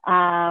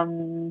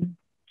 So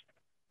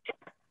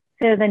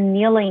the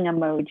kneeling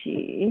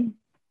emoji,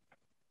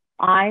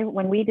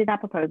 when we did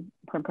that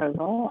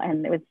proposal,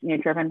 and it was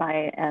driven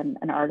by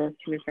an artist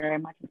who was very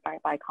much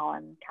inspired by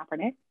Colin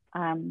Kaepernick,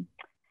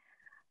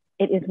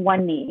 it is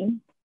one knee,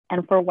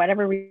 and for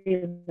whatever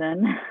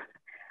reason,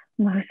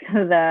 most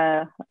of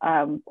the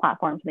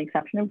platforms, with the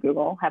exception of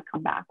Google, have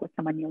come back with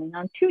someone kneeling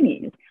on two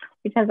knees,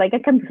 which has like a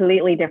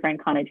completely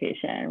different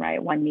connotation,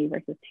 right? One knee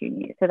versus two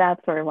knees. So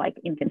that's sort of like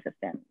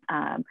inconsistent.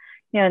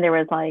 There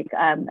was like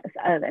an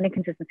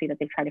inconsistency that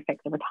they try to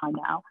fix over time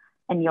now.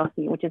 And you'll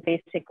see, which is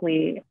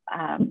basically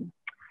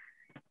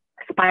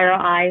spiral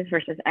eyes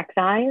versus X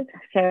eyes.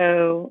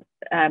 So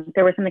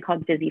there was something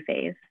called dizzy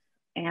face,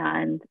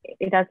 and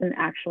it doesn't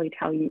actually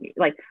tell you,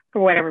 like, for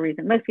whatever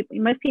reason, most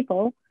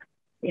people,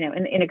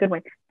 in a good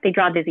way, they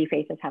draw dizzy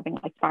face as having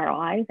like spiral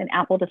eyes, and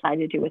Apple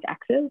decided to do with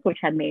X's, which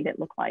had made it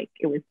look like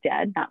it was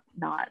dead,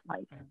 not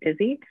like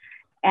dizzy.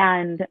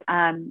 And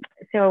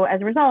so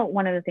as a result,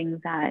 one of the things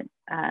that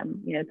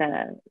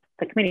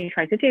the committee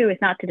tries to do is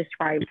not to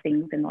describe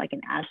things in like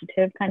an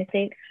adjective kind of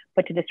state,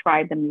 but to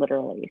describe them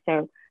literally.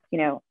 So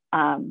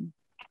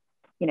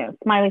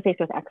smiley face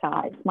with X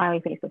eyes,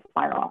 smiley face with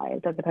spiral eyes,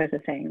 as opposed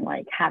to saying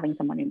like having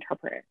someone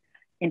interpret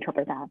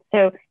that.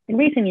 So in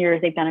recent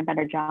years, they've done a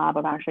better job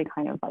of actually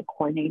kind of like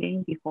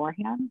coordinating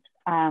beforehand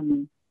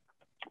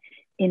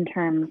in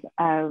terms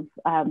of,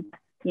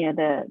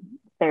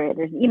 there's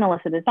an email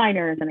list of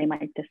designers, and they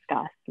might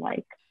discuss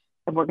like,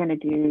 if we're going to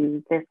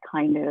do this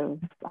kind of,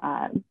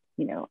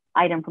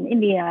 item from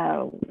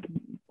India,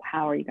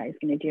 how are you guys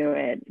going to do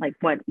it? Like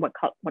what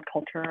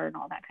culture and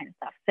all that kind of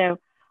stuff. So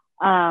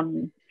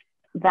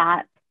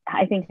that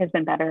I think has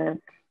been better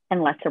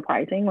and less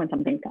surprising when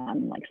something's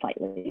done like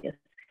slightly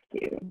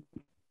askew.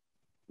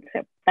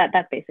 So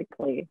that's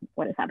basically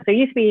what has happened. So it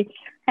used to be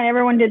kind of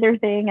everyone did their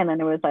thing, and then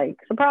it was like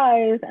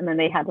surprise, and then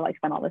they had to like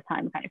spend all this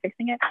time kind of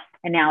fixing it.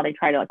 And now they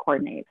try to like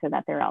coordinate so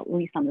that they're at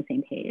least on the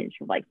same page,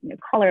 like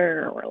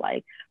color, or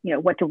like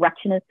what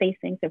direction is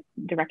facing. So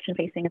direction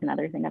facing is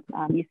another thing that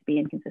used to be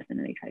inconsistent,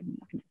 and they try to be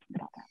more consistent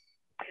about that.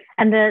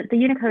 And the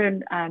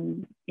Unicode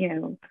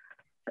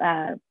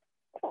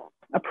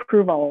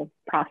approval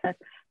process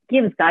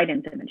gives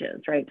guidance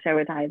images, right? So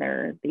it's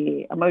either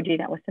the emoji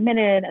that was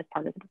submitted as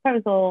part of the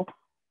proposal,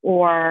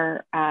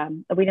 or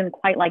if we didn't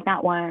quite like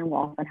that one,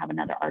 we'll often have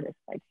another artist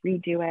like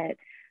redo it.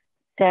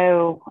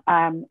 So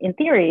in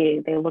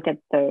theory, they look at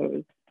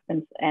those,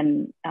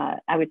 and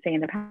I would say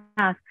in the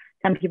past,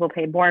 some people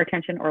paid more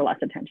attention or less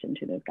attention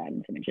to those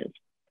guidance images.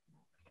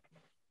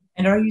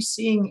 And are you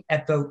seeing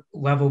at the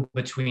level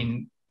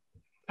between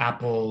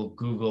Apple,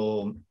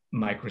 Google,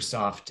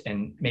 Microsoft,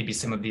 and maybe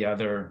some of the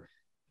other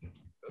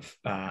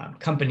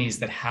companies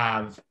that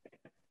have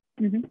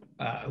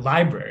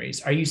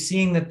libraries, are you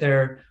seeing that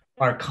there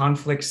are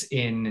conflicts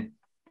in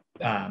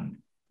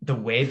the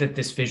way that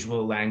this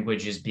visual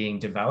language is being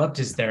developed?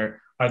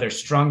 Are there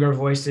stronger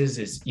voices?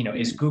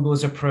 Is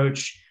Google's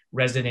approach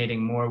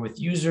resonating more with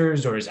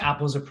users, or is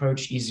Apple's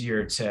approach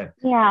easier to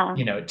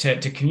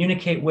to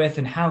communicate with?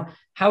 And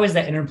how is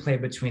that interplay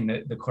between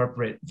the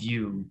corporate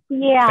view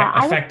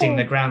affecting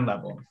the ground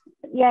level?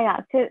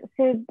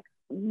 So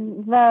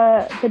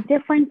the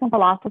difference in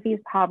philosophies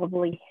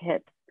probably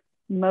hits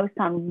most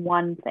on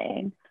one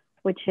thing,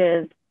 which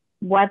is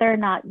whether or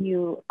not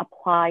you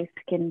apply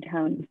skin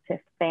tones to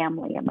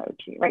family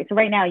emoji, right? So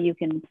right now you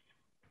can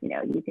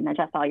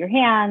adjust all your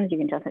hands, you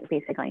can just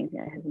basically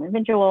as an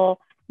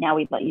individual. Now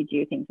we'd let you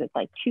do things with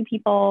like two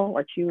people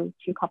or two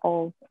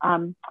couples,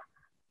 a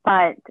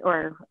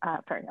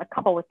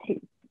couple with two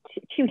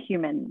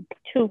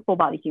full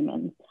body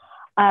humans.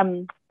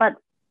 But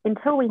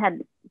until we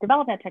had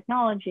developed that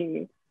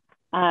technology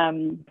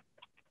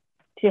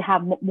to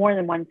have more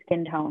than one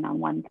skin tone on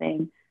one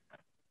thing,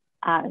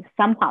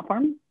 some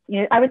platforms,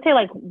 I would say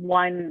like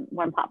one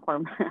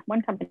platform,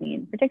 one company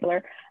in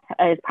particular,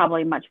 is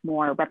probably much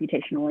more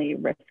reputationally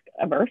risk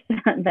averse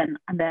than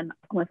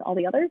almost all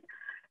the others.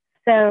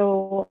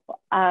 So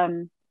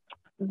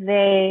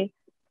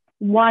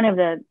one of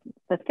the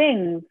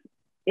things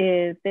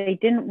is they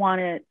didn't want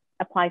to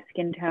apply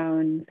skin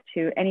tones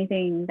to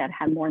anything that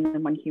had more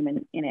than one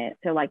human in it.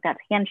 So like that's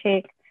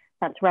handshake,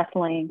 that's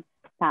wrestling,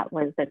 that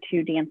was the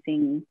two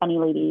dancing funny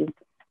ladies,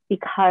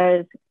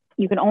 because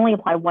you can only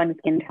apply one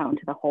skin tone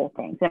to the whole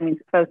thing. So that means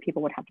both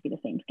people would have to be the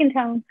same skin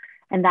tone.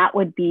 And that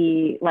would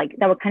be like,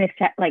 that would kind of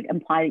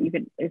imply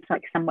that it's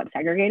like somewhat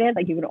segregated.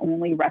 Like you would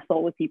only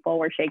wrestle with people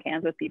or shake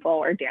hands with people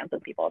or dance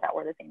with people that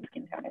were the same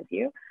skin tone as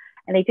you.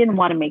 And they didn't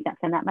want to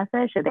send that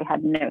message, so they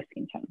had no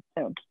skin tone.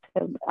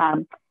 So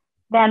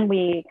then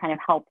we kind of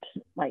helped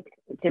like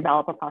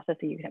develop a process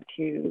so you could have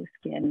two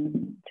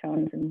skin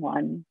tones in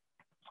one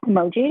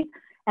emoji.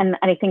 And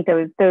I think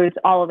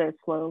all of those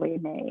slowly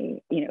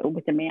may,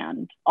 with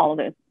demand, all of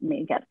those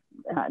may get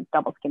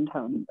double skin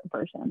tone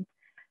versions.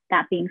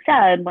 That being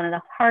said, one of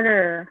the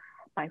harder,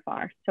 by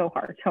far, so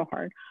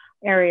hard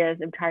areas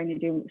of trying to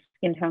do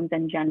skin tones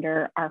and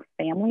gender are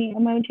family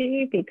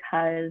emoji,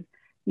 because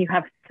you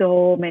have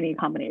so many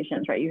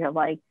combinations, right? You have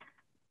like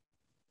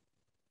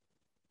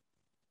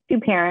two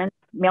parents,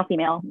 male,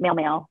 female, male,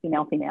 male,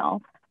 female,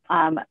 female.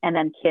 And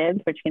then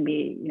kids, which can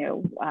be,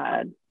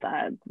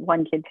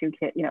 one kid, two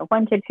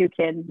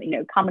kids,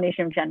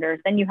 combination of genders.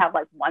 Then you have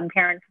like one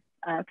parent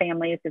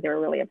families, because they were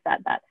really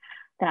upset that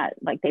that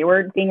like they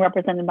were being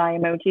represented by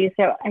emojis.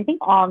 So I think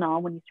all in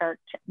all, when you start,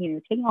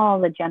 taking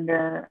all the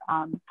gender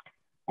and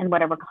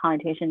whatever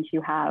connotations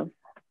you have,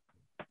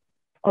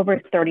 over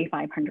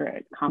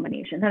 3,500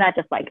 combinations, and that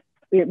just like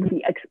it would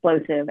be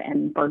explosive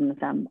and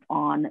burdensome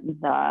on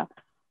a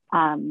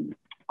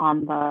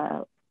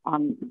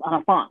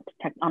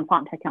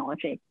font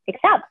technology,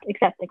 except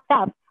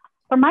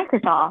for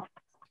Microsoft,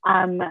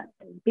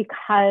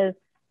 because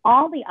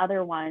all the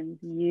other ones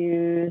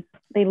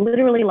they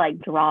literally like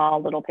draw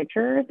little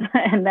pictures,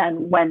 and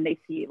then when they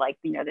see like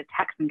the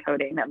text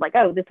encoding that like,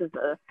 oh, this is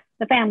the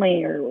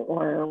family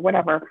or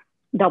whatever,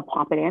 they'll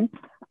pop it in.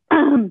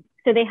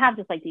 So they have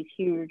just like these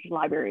huge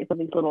libraries of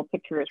these little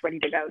pictures ready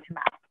to go to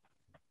map.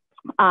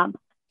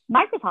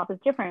 Microsoft is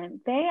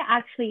different. They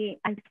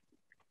actually,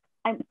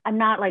 I'm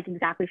not like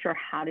exactly sure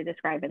how to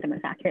describe it the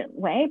most accurate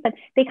way, but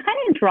they kind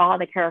of draw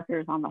the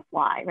characters on the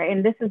fly, right?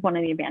 And this is one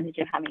of the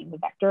advantages of having the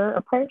vector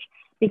approach,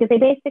 because they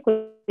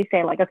basically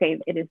say like, okay,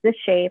 it is this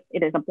shape,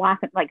 it is a black,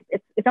 like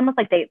it's almost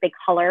like they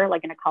color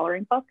like in a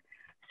coloring book.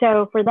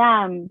 So for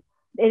them,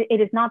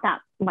 it is not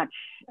that much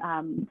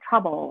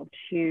trouble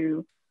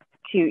to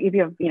if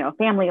you have a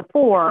family of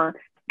 4,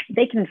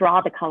 they can draw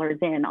the colors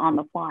in on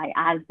the fly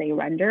as they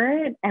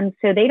render it, and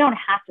so they don't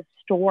have to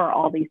store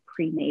all these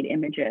pre-made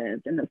images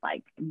in this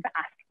like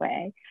vast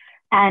way.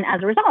 And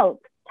as a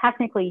result,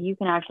 technically, you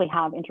can actually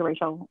have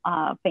interracial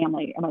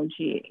family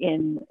emoji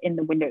in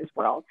the Windows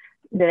world.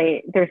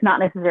 There's not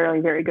necessarily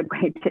a very good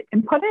way to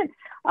input it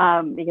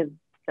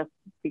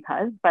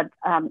because, but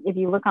if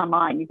you look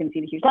online, you can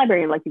see the huge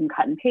library. Like you can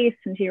cut and paste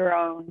into your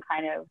own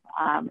kind of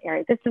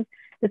area. This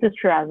is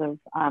true as of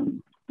at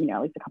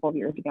least a couple of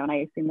years ago, and I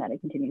assume that it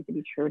continues to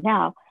be true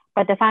now.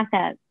 But the fact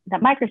that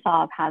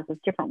Microsoft has this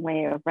different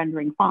way of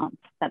rendering fonts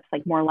that's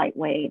like more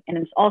lightweight, and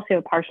it's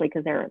also partially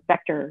because they're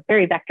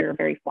very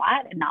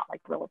flat and not like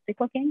realistic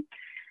looking,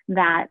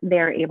 that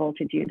they're able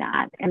to do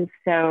that. And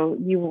so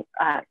you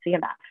have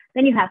that.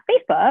 Then you have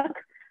Facebook,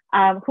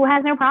 who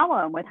has no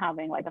problem with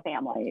having like a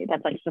family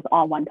that's like just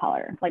all one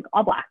color, like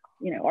all black,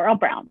 or all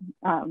brown,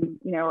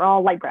 or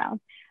all light brown.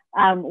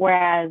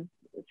 Whereas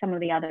some of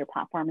the other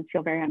platforms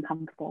feel very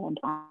uncomfortable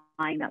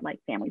implying that like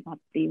families have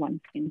to be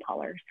one skin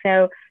color.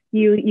 So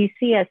you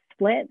see a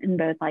split in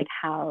both like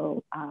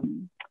how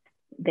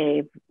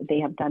they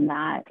have done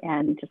that,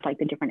 and just like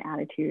the different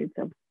attitudes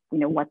of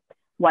what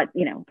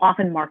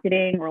often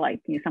marketing or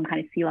like some kind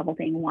of C-level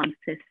thing wants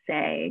to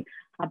say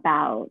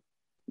about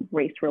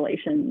race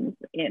relations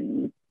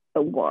in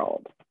the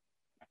world.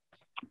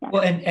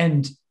 Well,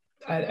 and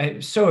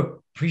I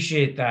so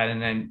appreciate that,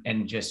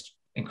 and just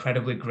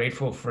incredibly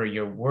grateful for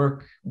your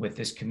work with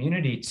this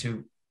community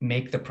to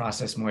make the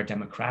process more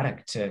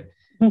democratic, to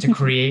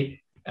create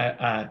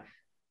a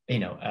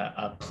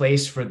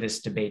place for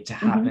this debate to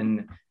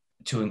happen,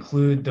 to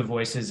include the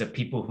voices of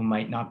people who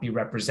might not be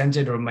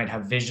represented or might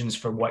have visions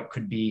for what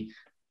could be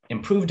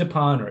improved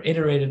upon or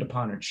iterated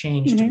upon or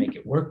changed to make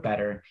it work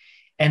better,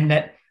 and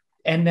then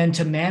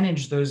to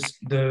manage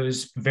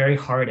those very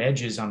hard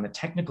edges on the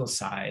technical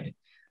side.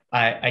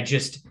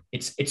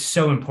 It's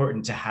so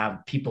important to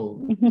have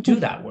people do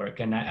that work,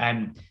 and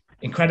I'm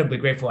incredibly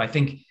grateful. I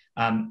think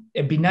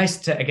it'd be nice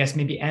to, I guess,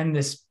 maybe end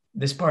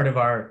this part of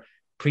our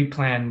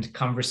pre-planned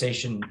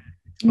conversation,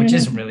 which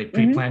isn't really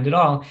pre-planned at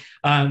all,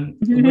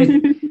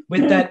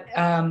 with that,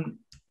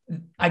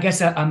 I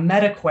guess, a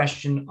meta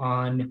question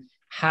on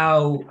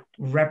how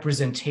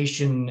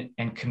representation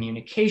and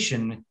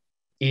communication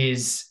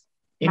is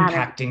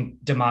impacting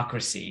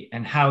democracy,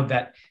 and how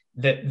that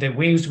the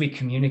ways we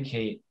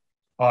communicate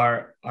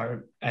are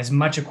as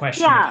much a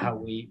question of how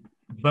we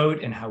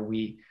vote and how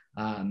we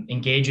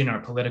engage in our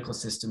political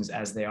systems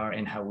as they are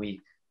in how we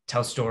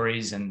tell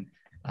stories. And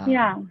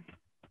I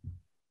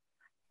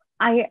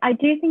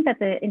do think that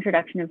the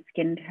introduction of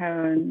skin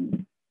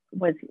tone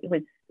was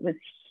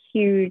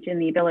huge in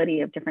the ability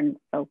of different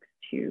folks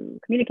to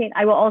communicate.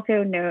 I will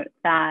also note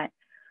that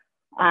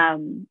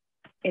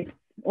it's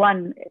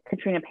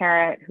Katrina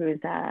Parrott, who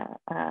is a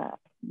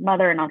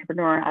mother and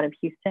entrepreneur out of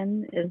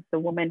Houston, is the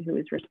woman who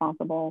is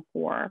responsible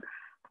for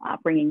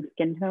bringing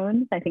skin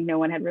tones. I think no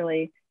one had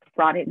really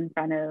brought it in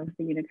front of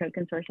the Unicode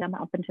Consortium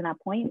up until that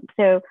point.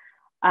 So,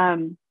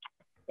 and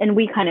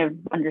we kind of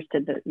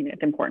understood the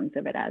importance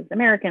of it as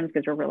Americans,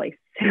 because we're really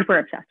super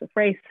obsessed with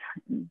race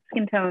and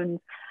skin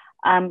tones.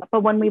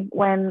 But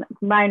when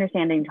my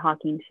understanding,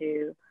 talking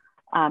to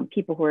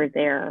people who were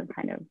there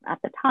kind of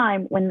at the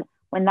time, when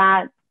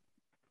that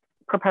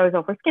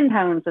proposal for skin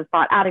tones was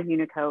brought out of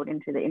Unicode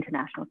into the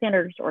International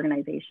Standards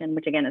Organization,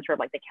 which again is sort of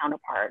like the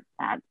counterpart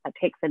that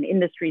takes an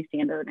industry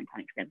standard and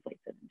kind of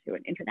translates it into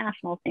an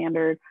international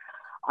standard.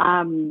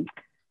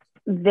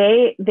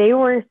 They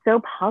were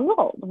so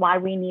puzzled why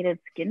we needed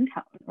skin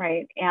tone,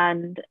 right?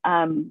 And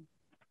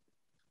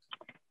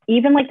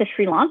even like the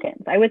Sri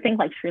Lankans, I would think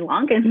like Sri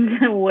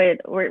Lankans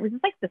it was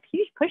just like this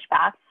huge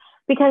pushback.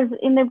 Because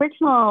in the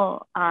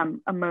original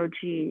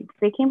emoji,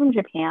 they came from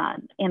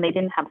Japan and they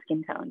didn't have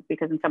skin tones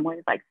because in some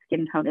ways, like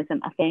skin tone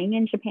isn't a thing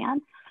in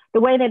Japan. The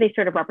way that they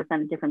sort of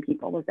represented different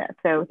people was this.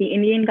 So the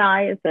Indian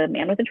guy is the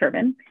man with the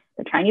turban.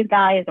 The Chinese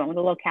guy is the one with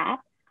the little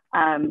cap.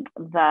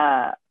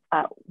 The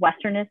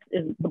Westernist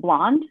is the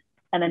blonde.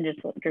 And then there's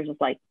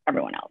just like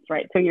everyone else,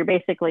 right? So you're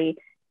basically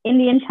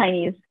Indian,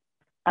 Chinese,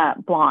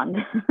 blonde,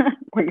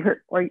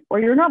 or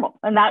you're normal.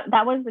 And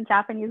that was the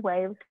Japanese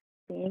way of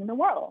seeing the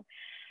world.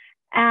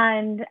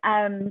 And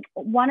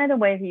one of the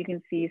ways that you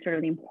can see sort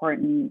of the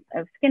importance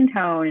of skin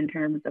tone in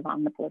terms of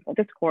on the political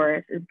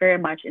discourse is very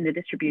much in the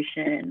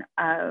distribution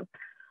of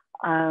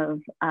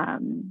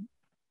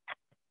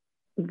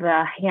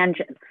the hand.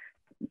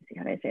 Let's see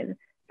how do I say this?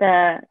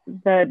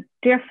 The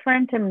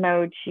different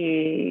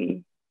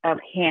emoji of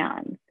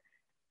hands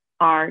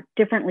are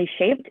differently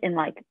shaped in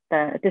like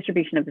the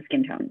distribution of the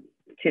skin tone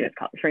to this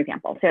color, for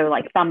example. So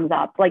like thumbs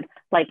up, like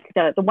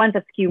the ones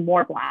that skew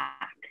more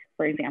black,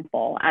 for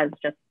example, as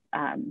just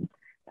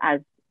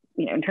as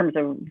you know, in terms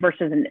of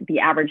versus the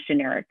average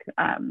generic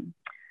hand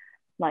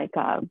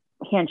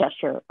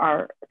gesture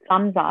are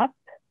thumbs up,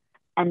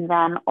 and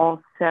then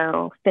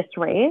also fist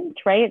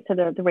raised, right? So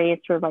the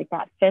raised sort of like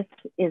that fist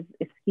is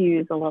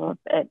skews a little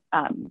bit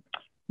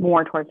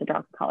more towards the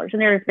darker colors.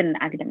 And there's been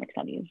academic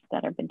studies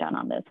that have been done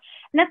on this,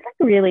 and that's like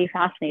really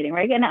fascinating,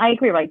 right? And I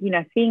agree, like, you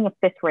know, seeing a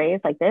fist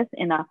raised like this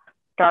in a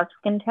dark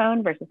skin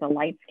tone versus a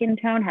light skin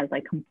tone has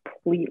like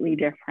completely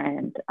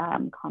different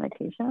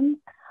connotations.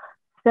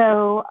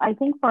 So I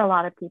think for a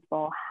lot of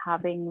people,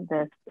 having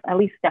this, at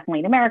least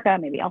definitely in America,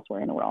 maybe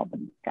elsewhere in the world, but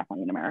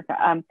definitely in America,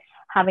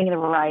 having the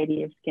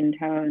variety of skin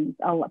tones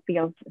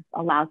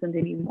allows them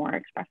to be more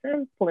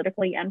expressive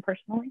politically and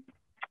personally.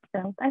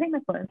 So I think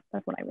that's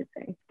what I would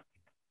say.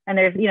 And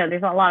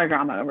there's a lot of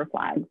drama over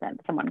flags that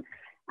someone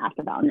asked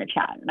about in the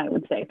chat, and I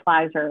would say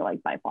flags are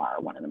like by far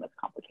one of the most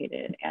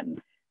complicated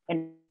and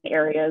in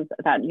areas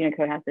that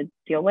Unicode has to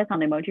deal with on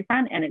the emoji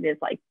front, and it is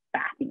like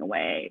backing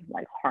away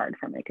like hard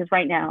from it, because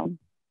right now,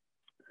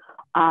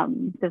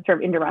 to sort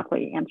of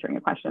indirectly answering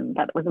a question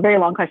that was a very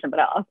long question, but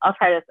I'll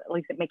try to at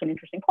least make an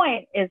interesting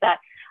point, is that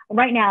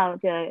right now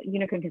the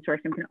Unicode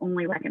Consortium can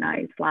only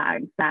recognize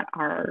flags that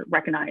are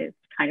recognized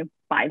kind of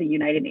by the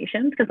United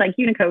Nations, because like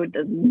Unicode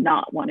does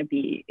not want to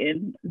be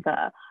in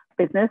the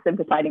business of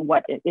deciding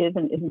what it is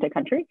and isn't a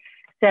country.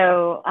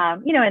 So,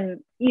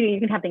 you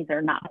can have things that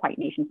are not quite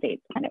nation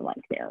states kind of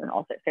like there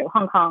also. So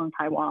Hong Kong,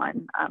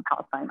 Taiwan,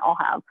 Palestine all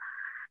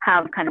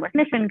have kind of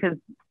recognition, because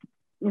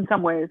in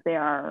some ways they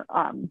are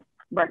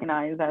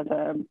recognized as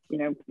a,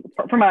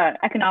 from an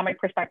economic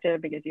perspective,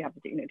 because you have to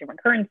do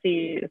different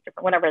currencies,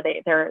 different whatever,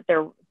 they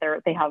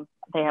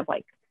have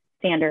like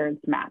standards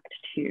mapped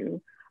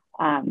to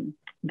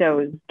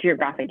those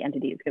geographic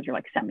entities, because they're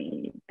like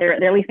they're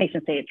at least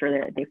nation states,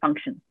 or they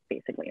function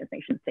basically as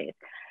nation states.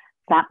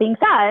 That being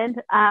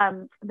said,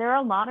 there are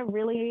a lot of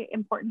really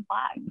important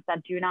flags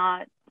that do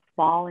not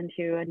fall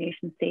into a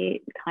nation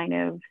state kind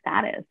of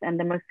status. And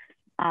the most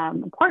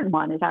important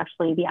one is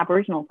actually the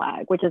Aboriginal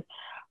flag, which is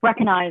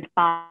recognized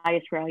by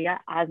Australia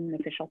as an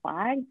official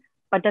flag,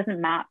 but doesn't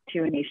map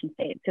to a nation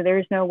state. So there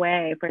is no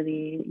way for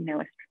the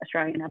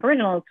Australian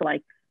Aboriginals to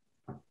like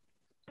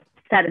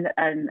set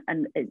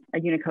a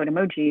Unicode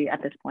emoji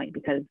at this point,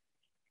 because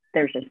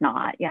there's just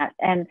not yet.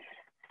 And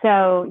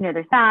so,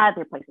 there's that.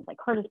 There are places like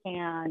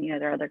Kurdistan.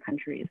 There are other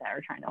countries that are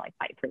trying to like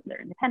fight for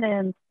their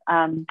independence.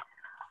 And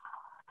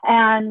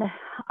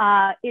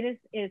it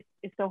is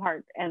so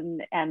hard.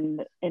 And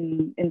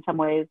in some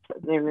ways,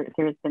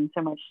 there's been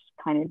so much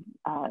kind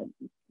of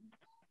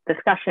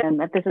discussion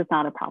that this is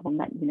not a problem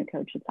that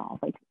Unicode should solve.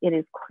 Like, it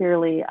is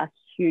clearly a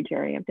huge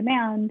area of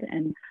demand,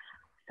 and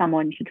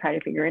someone should try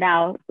to figure it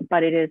out.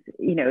 But it is,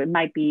 it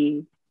might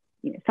be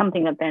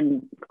something that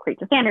then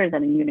creates a standard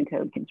that a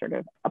Unicode can sort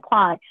of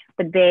apply,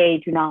 but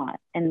they do not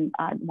and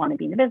want to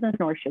be in the business,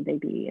 nor should they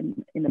be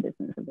in the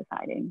business of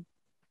deciding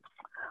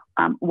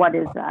what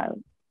is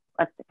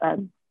a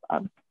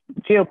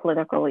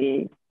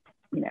geopolitically,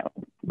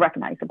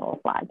 recognizable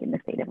flag in the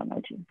state of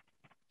emoji.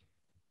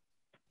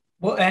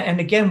 Well,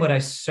 and again, what I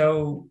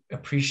so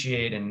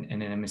appreciate and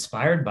am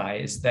inspired by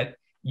is that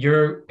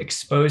you're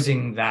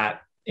exposing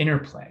that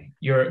interplay.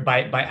 You're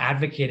by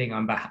advocating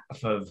on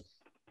behalf of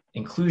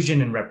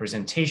inclusion and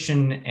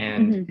representation,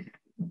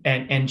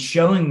 and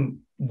showing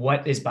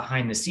what is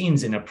behind the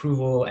scenes in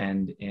approval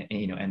and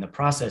and the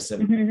process of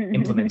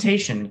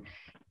implementation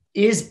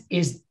is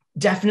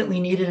definitely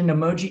needed in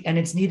emoji, and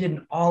it's needed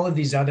in all of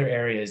these other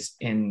areas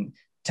in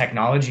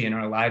technology in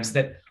our lives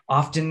that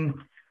often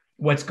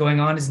what's going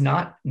on is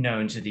not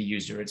known to the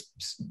user.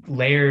 It's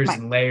layers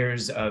and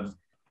layers of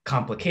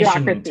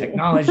complication and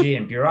technology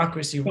and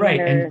bureaucracy,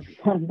 right?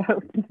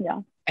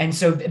 And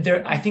so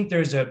I think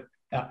there's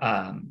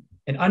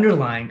an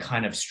underlying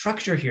kind of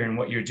structure here in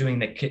what you're doing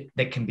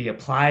that can be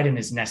applied and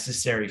is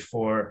necessary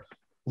for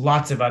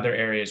lots of other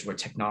areas where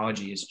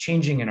technology is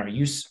changing, and our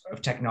use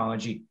of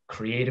technology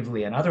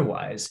creatively and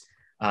otherwise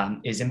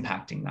is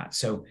impacting that.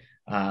 So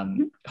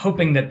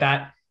hoping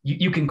that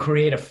you can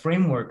create a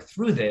framework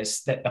through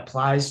this that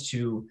applies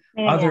to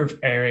other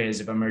areas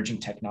of emerging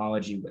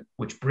technology,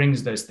 which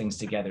brings those things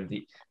together,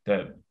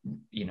 the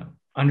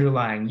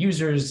underlying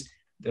users,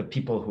 the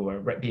people who are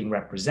being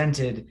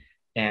represented,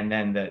 and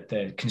then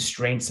the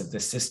constraints of the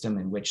system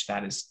in which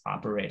that is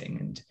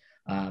operating.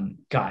 And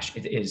gosh,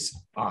 it is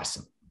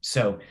awesome.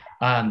 So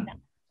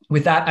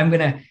with that, I'm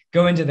going to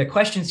go into the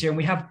questions here, and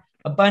we have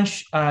a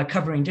bunch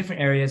covering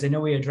different areas. I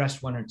know we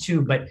addressed one or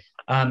two, but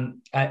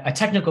a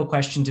technical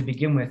question to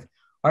begin with: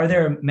 are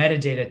there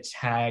metadata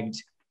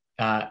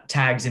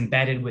tags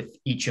embedded with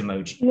each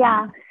emoji?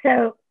 Yeah.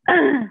 So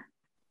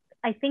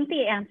I think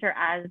the answer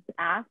as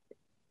asked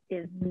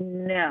is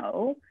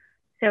no.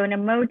 So an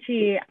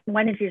emoji,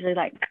 when it's usually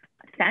like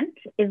sent,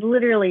 is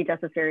literally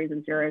just a series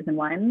of zeros and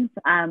ones.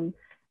 And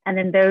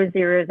then those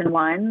zeros and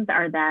ones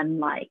are then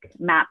like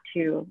mapped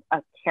to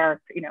a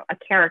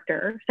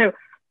character,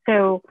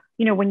 So,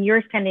 when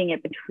you're sending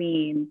it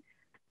between,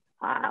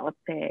 let's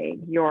say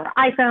your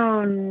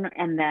iPhone,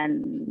 and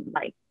then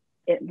like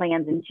it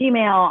lands in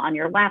Gmail on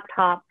your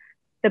laptop,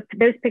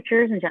 those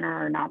pictures in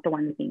general are not the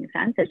ones being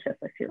sent. It's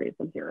just a series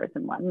of zeros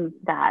and ones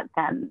that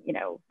then,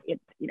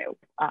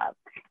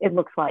 it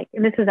looks like,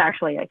 and this is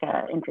actually like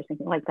an interesting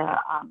thing, like the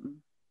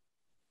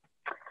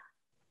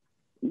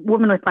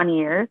woman with funny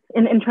ears,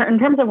 in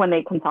terms of when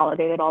they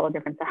consolidated all the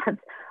different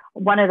sets.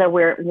 One of the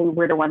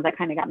weirder ones that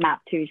kind of got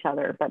mapped to each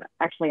other, but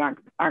actually are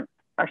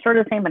sort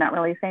of the same, but not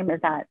really the same,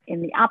 is that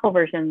in the Apple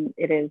version,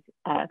 it is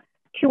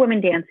two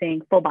women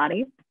dancing full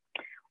body.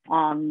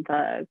 On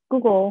the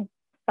Google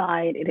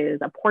side, it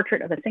is a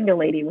portrait of a single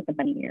lady with the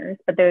bunny ears,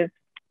 but those,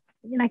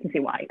 I can see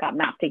why it got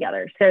mapped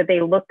together. So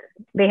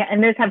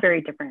and those have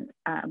very different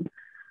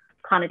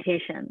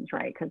connotations,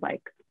 right? Because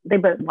like they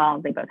both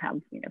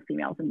have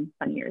females and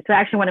bunny ears. So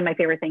actually, one of my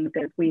favorite things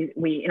is we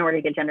in order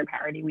to get gender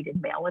parity, we did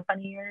male with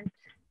bunny ears,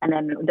 and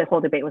then the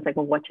whole debate was like,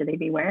 well, what should they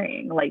be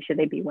wearing? Like, should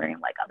they be wearing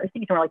like other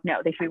things? And we're like,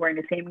 no, they should be wearing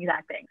the same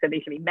exact thing. So they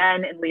should be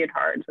men in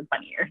leotards with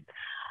bunny ears,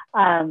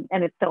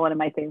 and it's still one of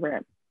my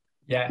favorite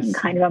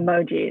kind of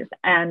emojis.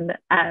 And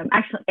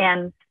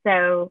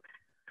so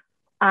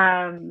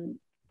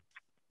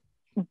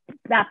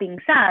that being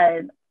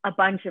said, a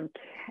bunch of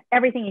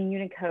everything in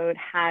Unicode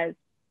has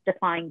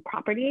defined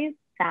properties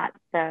that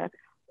the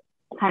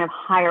kind of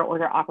higher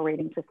order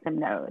operating system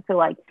knows. So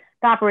like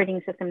the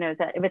operating system knows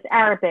that if it's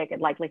Arabic,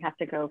 it likely has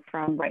to go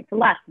from right to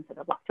left instead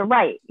of left to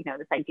right.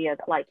 This idea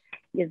that like,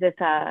 is this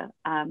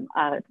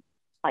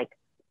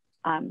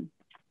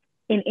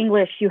in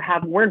English, you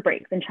have word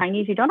breaks. In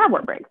Chinese, you don't have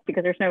word breaks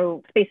because there's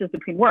no spaces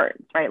between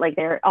words, right? Like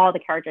all the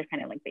characters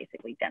kind of like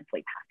basically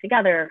densely packed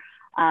together.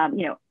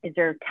 Is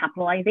there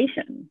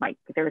capitalization? Like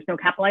there is no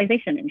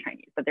capitalization in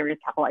Chinese, but there is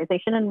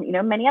capitalization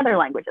in, many other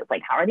languages.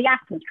 Like how are the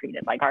accents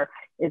treated? Like are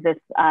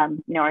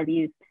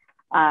these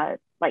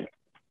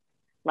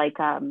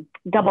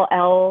double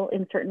L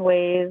in certain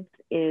ways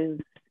is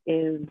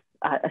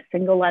a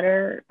single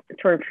letter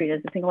sort of treated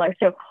as a single letter.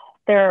 So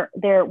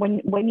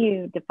when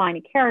you define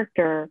a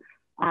character,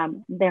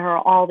 there are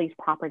all these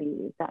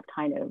properties that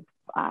kind of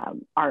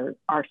are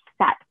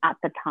set at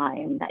the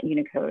time that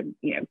Unicode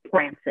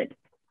grants it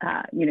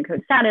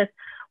Unicode status.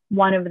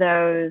 One of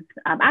those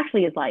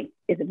actually is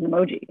it an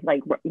emoji?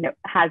 Like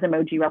has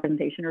emoji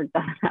representation or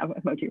doesn't have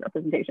emoji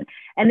representation?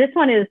 And this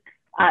one is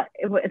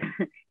in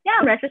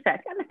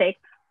retrospect, a mistake.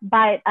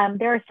 But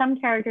there are some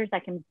characters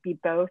that can be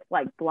both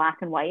like black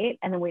and white,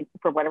 and then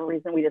for whatever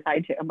reason, we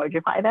decided to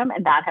emojify them,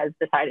 and that has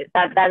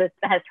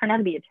turned out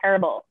to be a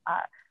terrible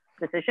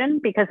decision,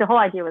 because the whole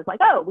idea was like,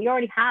 oh, we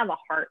already have a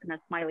heart and a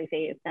smiley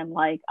face, and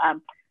like I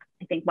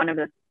think one of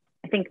the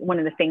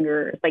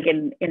fingers, like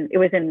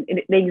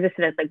they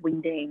existed as like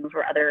wingdings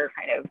or other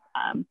kind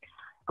of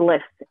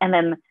glyphs, and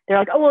then they're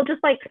like, oh, well,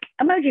 just like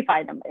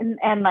emojify them,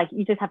 and like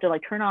you just have to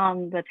like turn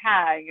on the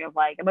tag of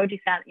like emoji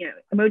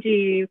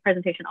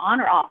presentation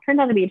on or off. Turns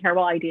out to be a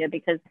terrible idea,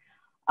 because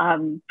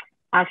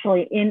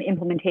actually in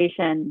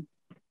implementation,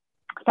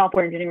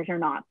 software engineers are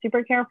not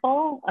super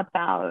careful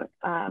about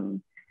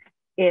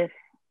if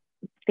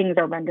things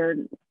are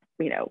rendered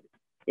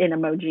in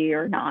emoji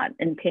or not,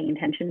 and paying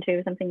attention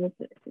to something that's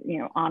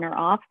on or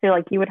off. So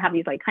like you would have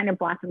these like kind of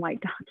black and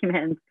white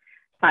documents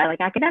by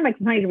like academics,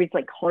 sometimes with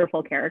like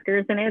colorful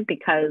characters in it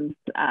because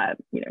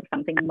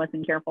something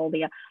wasn't careful.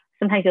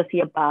 Sometimes you'll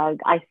see a bug.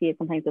 I see it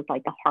sometimes with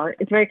like the heart.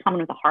 It's very common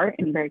with the heart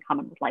and very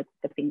common with like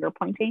the finger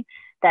pointing,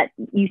 that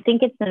you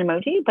think it's an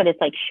emoji, but it's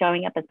like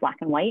showing up as black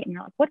and white, and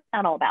you're like, what's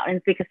that all about? And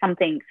it's because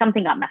something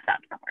got messed up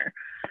somewhere.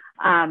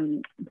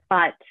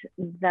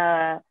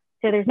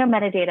 So there's no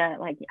metadata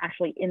like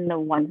actually in the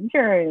ones and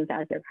zeros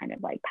as they're kind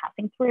of like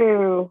passing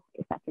through,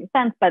 if that makes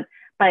sense. But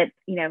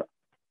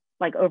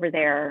like over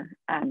there,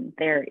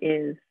 there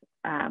is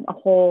a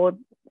whole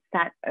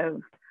set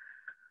of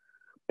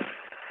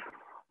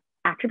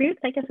attributes,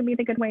 I guess would be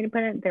the good way to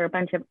put it. There are a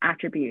bunch of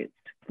attributes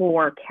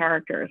for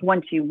characters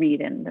once you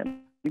read in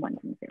the ones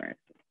and zeros.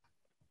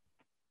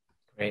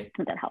 Great.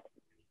 If that helps.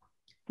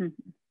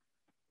 Mm-hmm.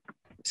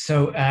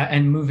 So,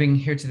 and moving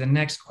here to the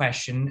next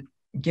question,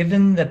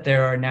 given that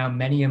there are now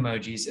many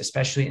emojis,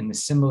 especially in the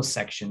symbols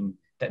section,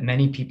 that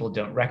many people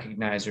don't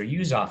recognize or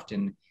use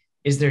often.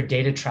 Is there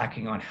data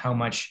tracking on how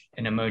much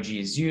an emoji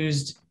is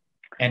used?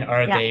 And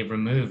are they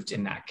removed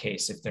in that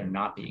case if they're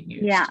not being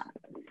used? Yeah.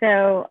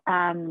 So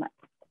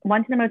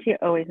once an emoji,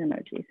 always an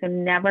emoji. So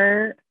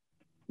never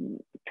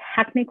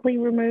technically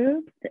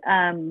removed.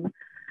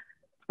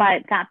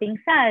 But that being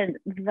said,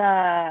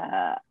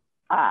 because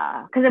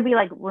it'd be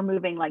like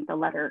removing like the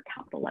letter,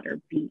 capital letter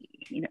B,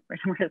 you know, we're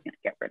just gonna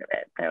get rid of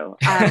it. So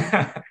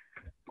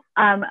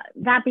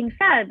that being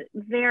said,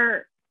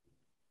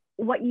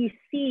 what you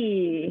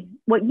see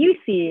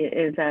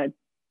is a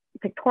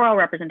pictorial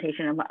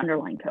representation of the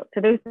underlying code.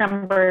 So those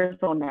numbers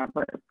will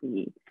never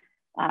be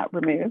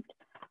removed.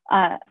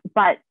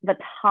 But the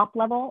top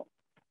level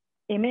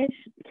image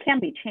can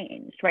be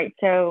changed, right?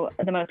 So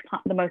the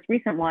most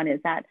recent one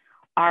is that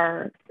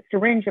our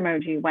syringe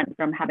emoji went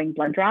from having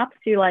blood drops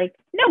to like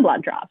no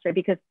blood drops, right?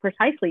 Because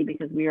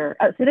we are,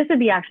 so this would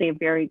be actually a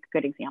very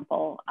good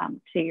example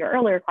to your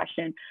earlier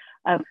question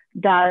of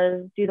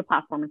do the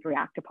platforms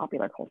react to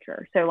popular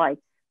culture? So like,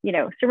 you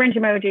know, syringe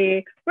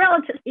emoji,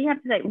 you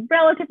have to say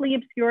relatively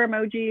obscure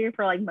emoji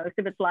for like most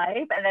of its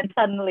life. And then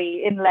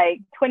suddenly in like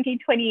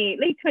 2020,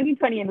 late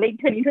 2020 and late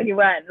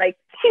 2021, like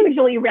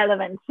hugely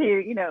relevant to,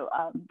 you know,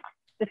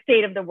 the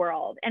state of the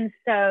world. And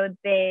so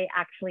they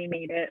actually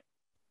made it,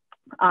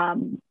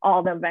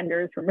 all the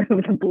vendors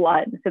remove the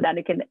blood so that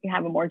it can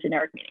have a more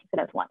generic meaning. So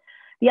that's one.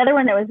 The other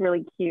one that was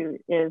really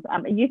cute is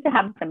it used to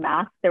have the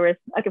mask. There was,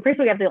 okay, first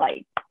we have to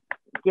like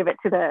give it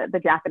to the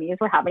Japanese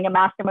for having a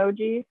mask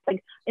emoji.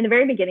 Like in the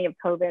very beginning of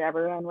COVID,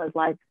 everyone was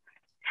like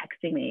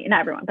texting me, not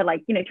everyone, but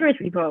like, you know, tourist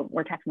people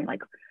were texting me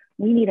like,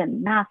 we need a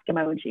mask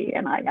emoji.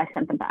 And I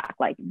sent them back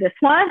like this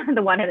one,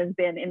 the one that has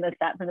been in the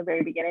set from the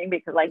very beginning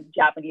because like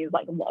Japanese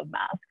like love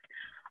masks.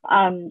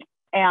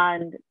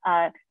 And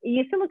it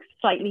used to look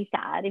slightly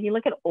sad. If you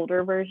look at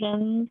older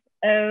versions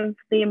of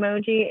the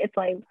emoji, it's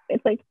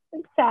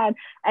sad.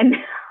 And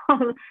now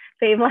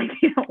they've like,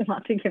 you don't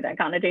want to give that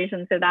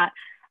connotation. So that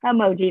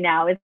emoji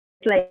now is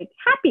like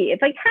happy.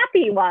 It's like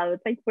happy while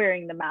it's like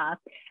wearing the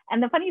mask.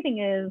 And the funny thing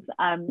is,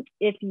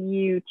 if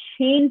you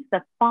change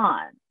the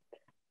font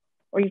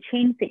or you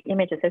change the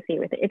image associated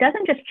with it, it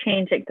doesn't just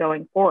change it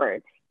going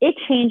forward. It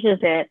changes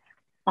it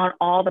on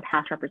all the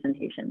past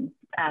representations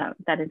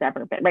that has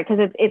ever been, right?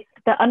 Because it's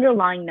the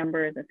underlying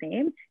number is the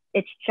same.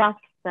 It's just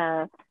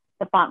the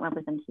font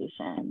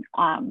representation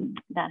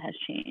that has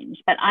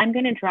changed. But I'm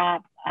going to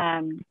drop,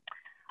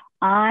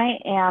 I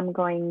am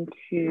going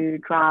to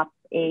drop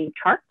a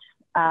chart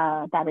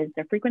that is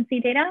the frequency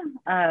data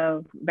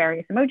of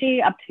various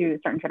emoji up to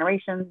certain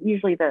generations.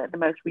 Usually the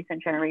most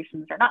recent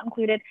generations are not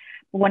included.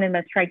 But one of the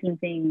most striking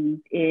things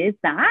is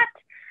that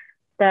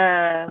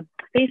the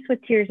face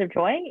with tears of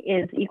joy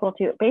is equal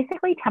to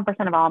basically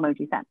 10% of all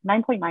emoji sent,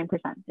 9.9%.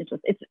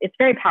 It's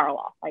very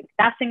parallel. Like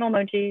that single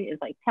emoji is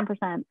like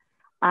 10%.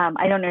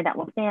 I don't know that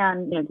will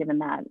stand, you know, given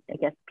that I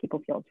guess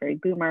people feel it's very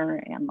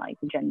boomer and like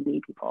Gen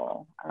Z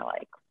people are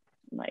like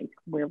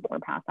we're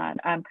past that.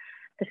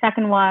 The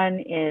second one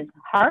is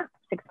heart,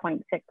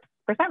 6.6%,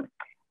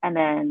 and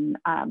then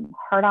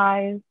heart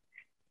eyes,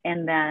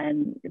 and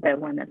then the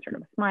one that's sort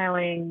of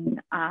smiling.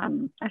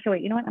 Actually,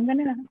 wait, you know what? I'm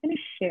gonna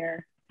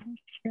share.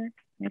 Can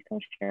I still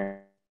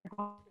share?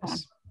 Hold on.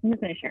 I'm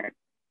just gonna share it.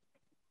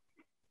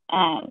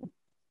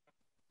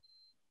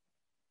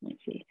 Let's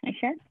see. Can I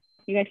share?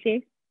 You guys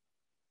see?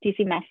 Do you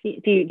see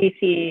messy? Do you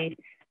see?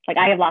 Like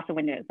I have lots of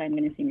windows. So I'm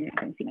gonna see. You're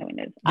gonna see my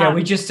windows. Yeah,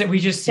 we just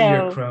see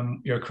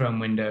your Chrome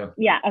window.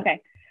 Yeah. Okay.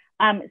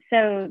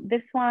 So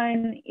this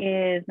one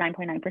is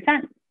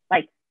 9.9%.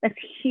 Like that's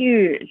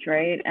huge,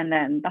 right? And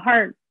then the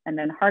heart, and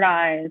then heart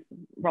eyes,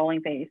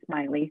 rolling face,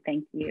 smiley,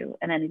 thank you,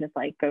 and then it just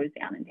like goes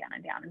down and down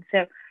and down. And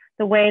so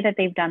the way that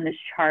they've done this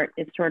chart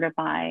is sort of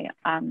by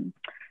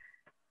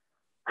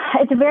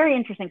it's very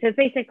interesting. So it's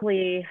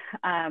basically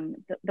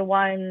the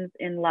ones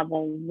in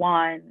level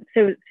 1,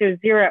 so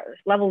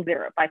level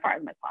 0 by far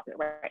the most popular,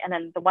 right? And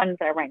then the ones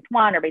that are ranked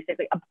 1 are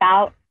basically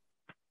about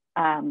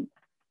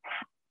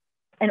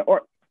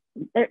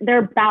they're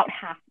about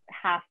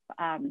half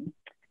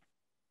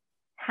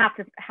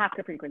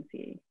the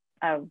frequency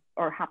of,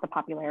 or half the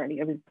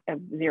popularity of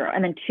 0,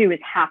 and then 2 is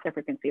half the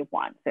frequency of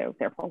 1. So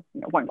therefore,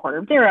 you know, 1/4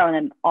 of 0, and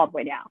then all the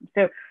way down.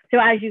 So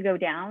as you go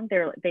down,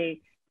 they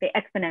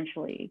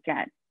exponentially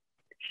get,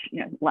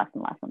 you know, less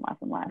and less and less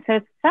and less. So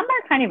some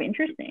are kind of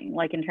interesting,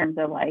 like in terms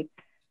of like,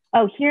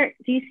 oh, here,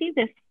 do you see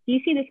this? Do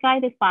you see this guy,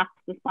 this black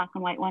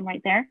and white one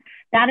right there?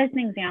 That is an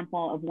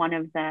example of one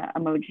of the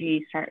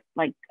emoji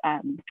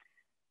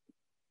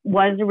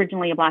was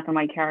originally a black and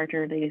white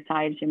character. They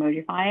decided to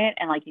emojify it,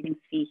 and like you can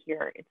see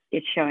here,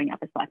 it's showing up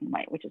as black and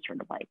white, which is sort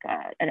of like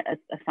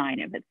a sign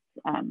of its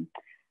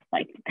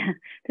like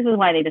this is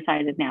why they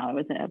decided now it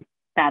was a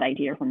bad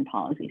idea from a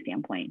policy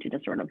standpoint to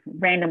just sort of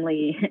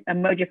randomly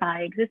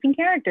emojify existing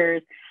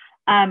characters.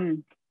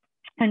 And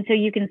so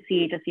you can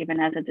see just even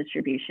as a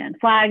distribution,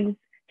 flags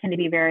tend to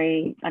be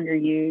very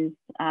underused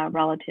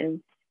relative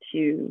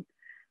to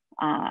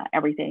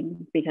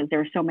everything, because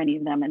there are so many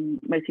of them and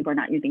most people are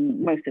not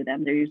using most of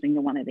them. They're using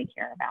the one that they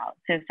care about.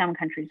 So some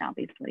countries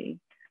obviously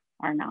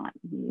are not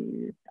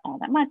used all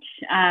that much.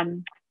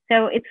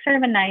 So it's sort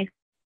of a nice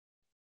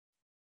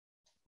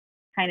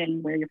kind of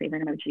where your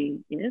favorite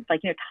emoji is.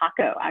 Like,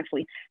 taco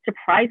actually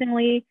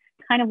surprisingly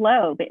kind of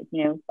low, but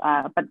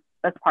but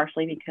that's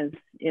partially because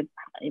it's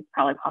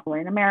probably popular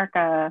in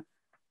America.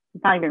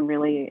 It's not even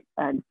really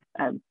a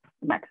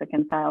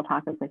Mexican style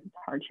taco because it's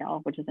hard shell,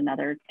 which is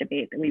another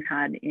debate that we've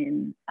had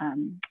in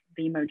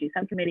the Emoji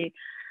Subcommittee.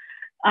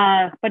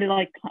 But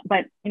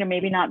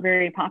maybe not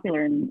very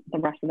popular in the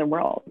rest of the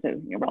world, so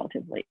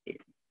relatively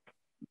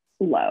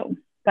low.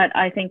 But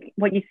I think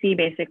what you see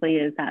basically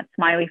is that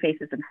smiley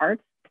faces and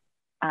hearts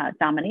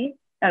dominate.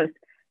 Oh,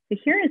 so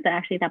here is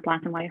actually that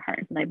black and white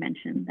heart that I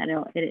mentioned, that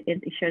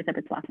it shows up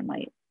as black and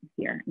white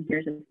here, and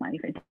here's a smiley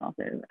face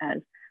also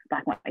as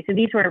black and white. So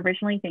these were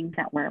originally things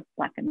that were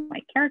black and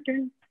white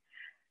characters.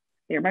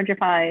 They're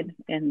emojified,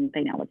 and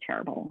they now look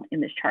terrible in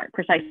this chart,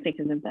 precisely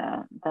because of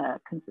the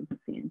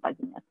consistency and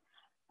fuzziness.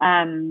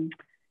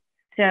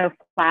 So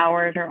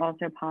flowers are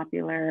also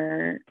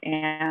popular,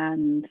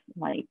 and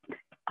like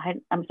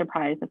I'm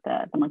surprised that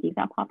the monkey's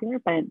not popular,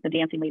 but the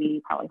dancing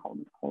lady probably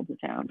holds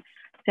its own.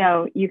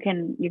 So you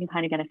can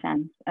kind of get a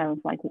sense of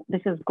like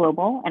this is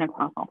global and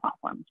across all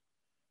platforms.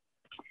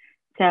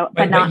 So,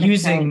 but not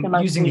using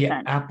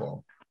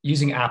Apple's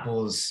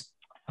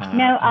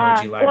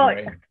emoji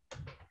library.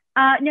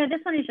 No, this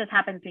one just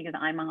happens because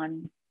I'm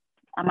on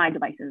my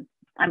devices.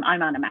 I'm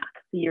on a Mac.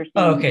 So you're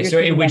seeing, okay, so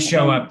it would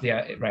show up.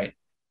 Yeah, right.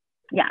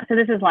 Yeah, so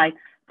this is like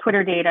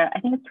Twitter data. I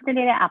think it's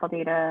Twitter data, Apple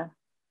data,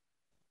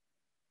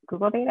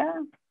 Google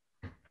data.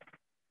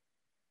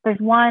 There's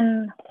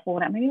one,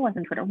 hold on, maybe it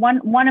wasn't Twitter.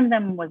 One of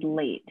them was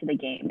late to the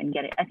game and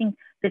get it. I think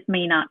this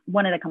may not,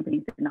 one of the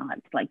companies did not,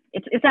 like,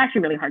 it's actually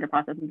really hard to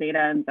process the data.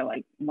 And so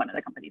like one of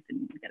the companies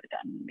didn't get it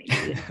done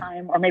maybe in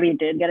time, or maybe it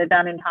did get it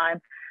done in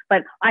time.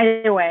 But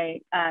either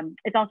way,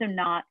 it's also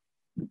not,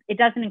 it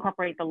doesn't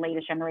incorporate the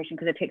latest generation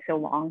because it takes so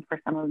long for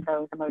some of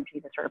those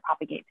emojis to sort of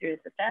propagate through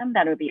the system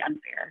that it would be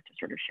unfair to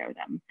sort of show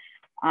them,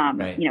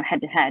 right.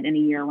 Head to head in a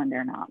year when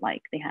they're not,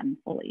 like, they hadn't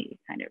fully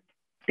kind of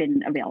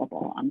been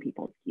available on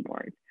people's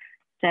keyboards.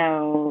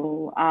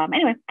 So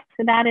anyway,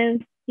 so that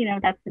is,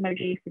 that's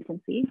emoji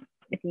frequency.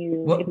 If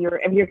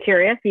you're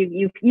curious,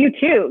 you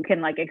too can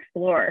like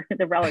explore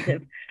the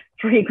relative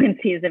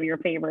frequencies of your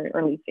favorite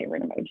or least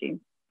favorite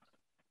emoji.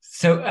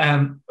 So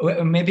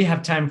maybe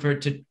have time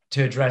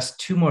to address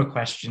two more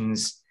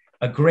questions.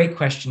 A great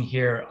question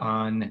here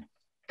on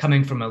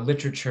coming from a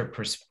literature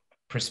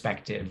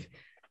perspective,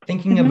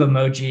 thinking of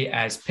emoji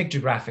as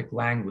pictographic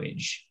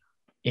language,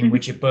 in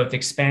which it both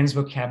expands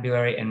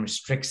vocabulary and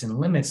restricts and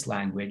limits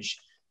language.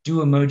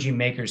 Do emoji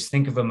makers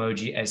think of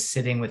emoji as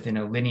sitting within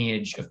a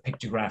lineage of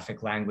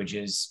pictographic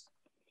languages?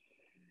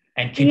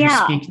 And can you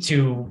speak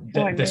to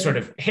the sort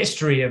of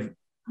history of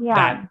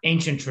that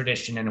ancient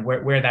tradition and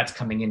where that's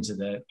coming into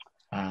the...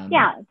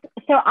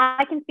 So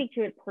I can speak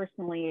to it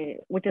personally,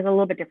 which is a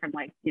little bit different,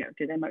 like, do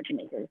the emoji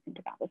makers think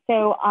about it?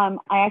 So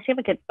I actually have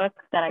a kids book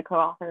that I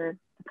co-authored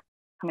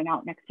coming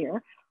out next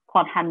year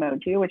called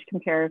Hanmoji, which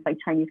compares like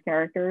Chinese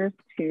characters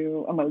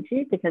to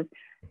emoji, because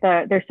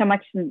there's so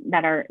much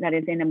that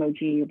is in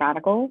emoji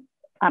radicals.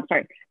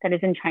 That is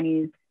in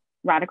Chinese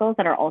radicals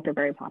that are also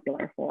very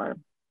popular for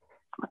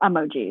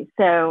emoji.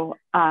 So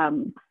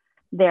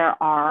there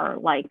are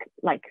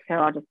so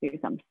I'll just do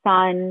some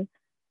sun,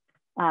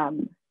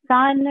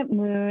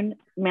 moon,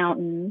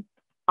 mountain,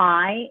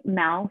 eye,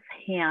 mouth,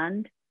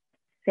 hand,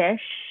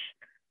 fish,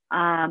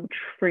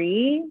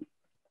 tree,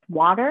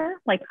 water.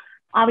 Like,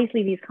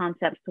 obviously these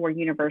concepts were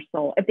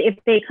universal. If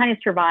they kind of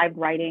survived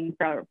writing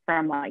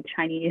from like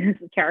Chinese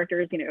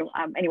characters,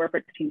 anywhere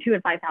between 2,000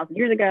 and 5,000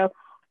 years ago,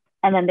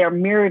 and then they're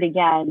mirrored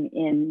again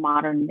in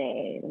modern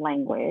day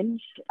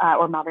language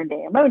or modern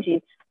day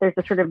emoji, there's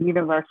a sort of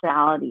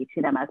universality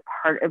to them as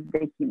part of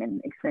the human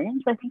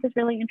experience, which I think is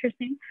really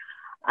interesting.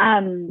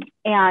 And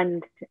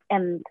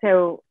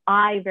so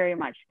I very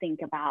much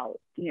think about,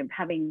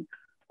 having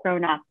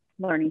grown up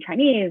learning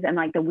Chinese and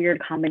like the weird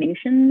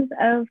combinations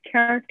of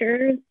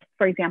characters.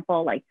 For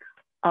example, like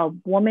a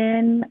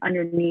woman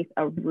underneath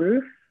a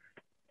roof,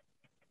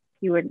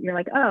 you're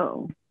like,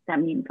 oh, that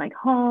means like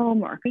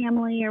home or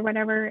family or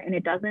whatever. And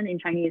it doesn't. In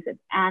Chinese, it's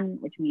an,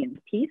 which means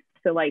peace.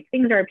 So like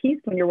things are at peace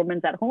when your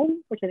woman's at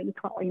home, which I think is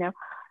called,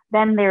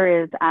 Then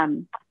there is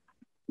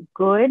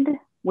good,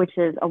 which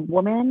is a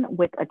woman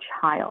with a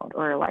child,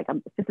 or like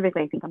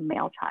specifically, I think, a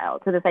male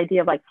child. So this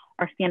idea of like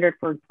our standard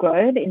for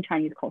good in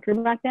Chinese culture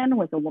back then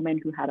was a woman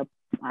who had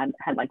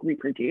like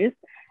reproduced,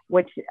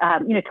 which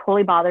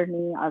totally bothered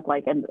me as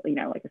like a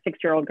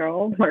 6-year-old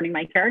girl learning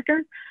my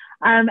character.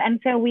 And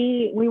so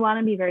we want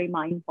to be very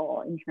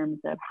mindful in terms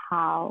of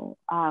how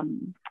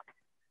in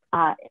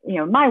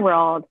my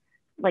world,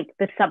 like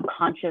the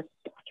subconscious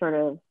sort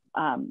of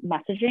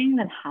messaging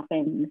that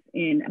happens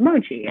in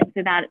emoji. And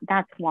so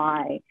that's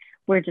why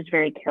we're just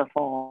very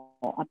careful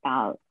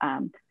about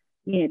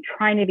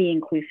trying to be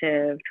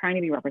inclusive, trying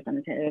to be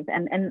representative.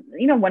 And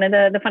one of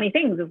the funny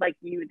things is like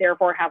you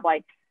therefore have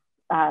like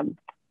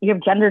you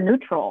have gender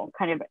neutral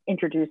kind of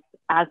introduced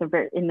as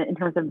in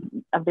terms of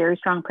a very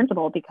strong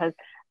principle, because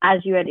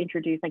as you had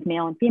introduced like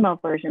male and female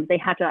versions, they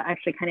had to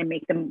actually kind of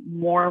make them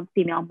more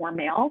female, more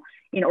male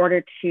in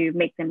order to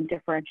make them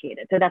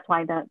differentiated. So that's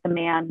why the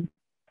man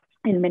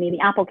in many of the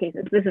Apple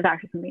cases, this is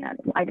actually something that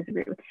I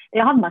disagree with. They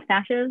all have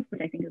mustaches,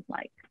 which I think is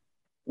like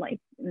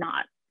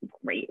not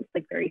great. It's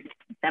like very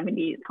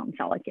 70s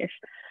Home-ish.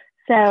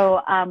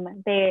 So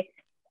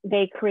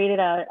they created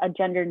a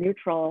gender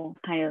neutral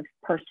kind of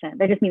person.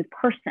 That just means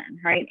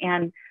person, right?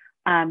 And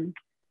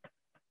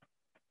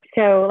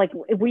so like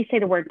if we say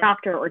the word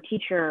doctor or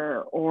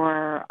teacher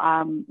or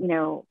you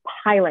know,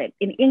 pilot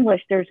in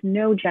English, there's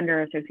no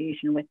gender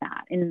association with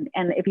that. And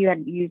if you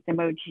had used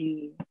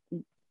emoji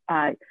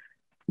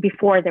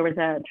before there was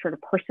a sort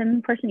of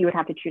person, you would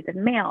have to choose a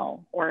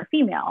male or a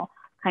female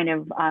kind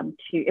of to,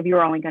 if you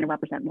were only going to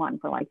represent one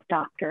for like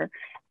doctor.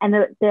 And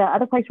the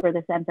other place where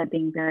this ends up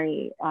being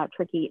very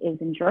tricky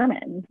is in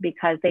German,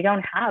 because they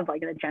don't have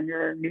like a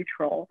gender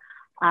neutral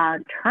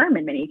term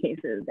in many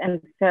cases.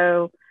 And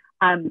so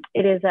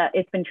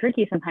it's been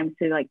tricky sometimes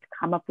to like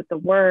come up with the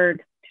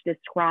word to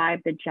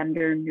describe the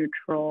gender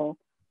neutral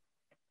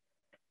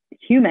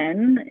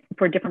human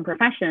for different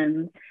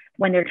professions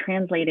when they're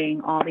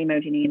translating all the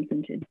emoji names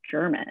into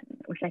German,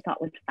 which I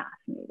thought was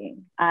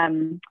fascinating.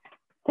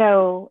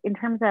 So in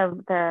terms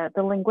of the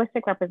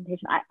linguistic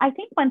representation, I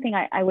think one thing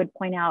I would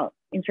point out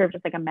in sort of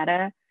just like a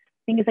meta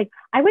thing is like,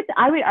 I would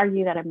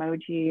argue that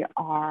emoji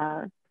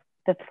are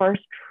the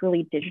first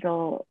truly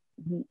digitally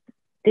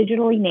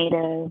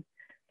native,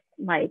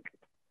 like,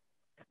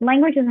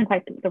 language isn't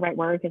quite the right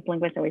word, because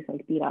linguists always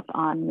like beat up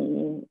on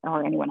me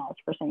or anyone else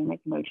for saying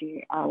like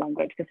emoji are a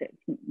language because it's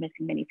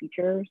missing many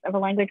features of a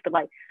language, but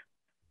like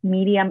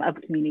medium of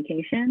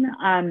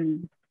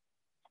communication,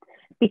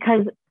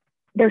 because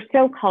they're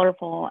so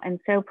colorful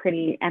and so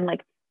pretty, and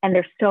like, and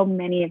there's so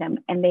many of them,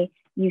 and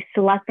you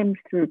select them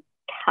through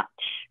touch,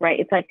 right?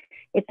 It's like,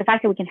 it's the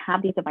fact that we can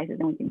have these devices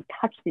and we can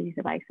touch these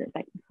devices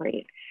that can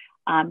create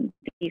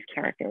these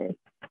characters.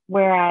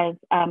 Whereas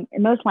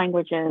most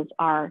languages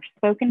are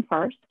spoken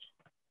first,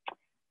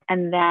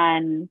 and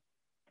then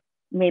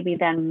maybe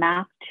then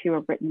mapped to a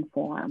written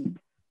form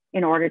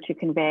in order to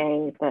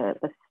convey the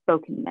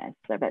spokenness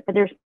of it. But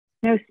there's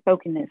no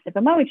spokenness of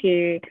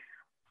emoji,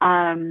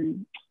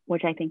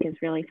 which I think is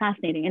really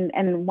fascinating.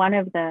 And one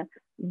of the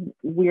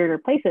weirder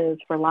places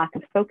for lack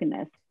of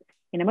spokenness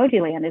in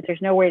emoji land is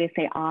there's no way to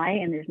say I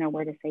and there's no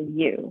way to say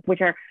you, which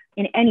are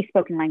in any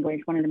spoken language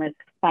one of the most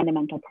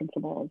fundamental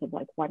principles of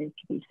like what is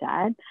to be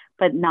said,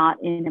 but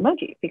not in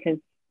emoji, because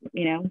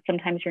you know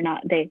sometimes so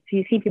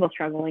you see people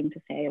struggling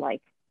to say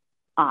like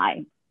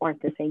I or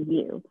to say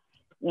you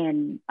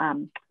in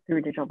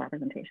through digital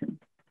representation.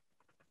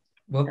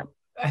 Well, so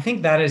I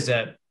think that is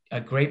a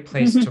great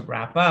place to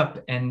wrap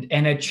up, and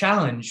a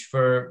challenge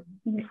for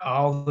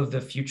all of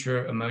the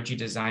future emoji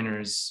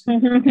designers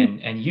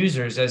and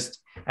users as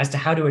to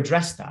how to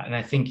address that. And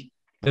I think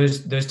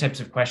those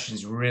types of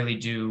questions really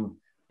do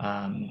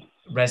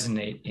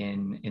resonate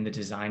in the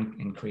design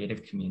and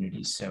creative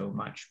community so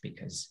much,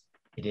 because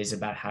it is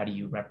about how do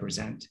you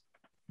represent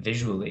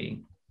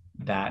visually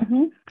that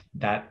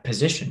that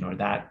position or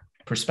that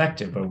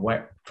perspective,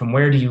 or from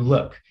where do you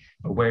look,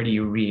 or where do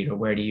you read, or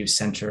where do you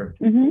center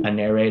a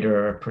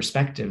narrator or a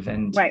perspective?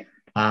 And right.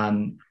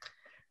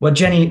 Well,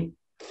 Jenny,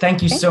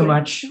 thank you so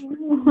much.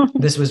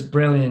 This was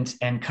brilliant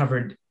and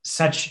covered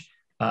such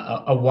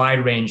a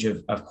wide range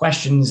of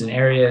questions and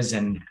areas,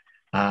 and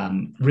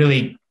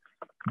really,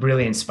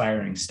 really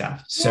inspiring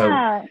stuff. So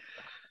yeah.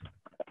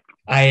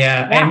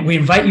 And we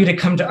invite you to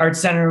come to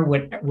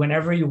ArtCenter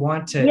whenever you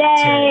want to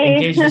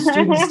engage with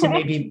students, to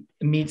maybe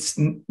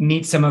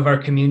meet some of our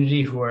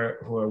community who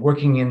are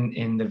working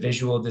in the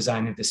visual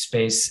design of the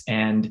space.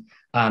 And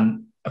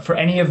for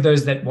any of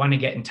those that want to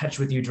get in touch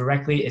with you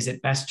directly, is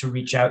it best to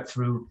reach out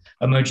through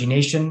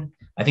Emojination?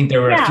 I think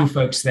there were a few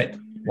folks that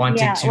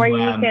wanted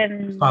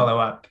to follow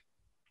up.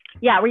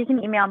 Yeah, or you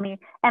can email me.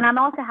 And I'm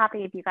also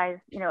happy if you guys,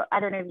 I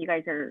don't know if you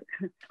guys are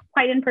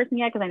quite in person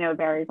yet, because I know it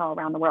varies all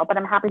around the world, but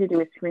I'm happy to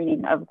do a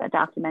screening of the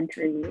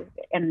documentary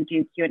and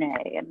do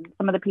Q&A. And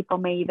some of the people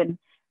may even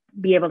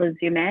be able to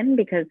zoom in,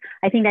 because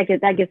I think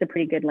that gives a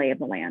pretty good lay of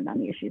the land on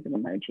the issues of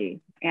emoji.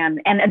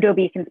 And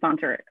Adobe can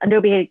sponsor it.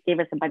 Adobe gave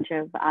us a bunch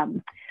of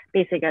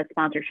basic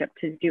sponsorship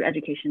to do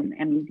education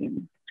and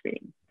museum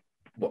screening.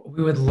 Well,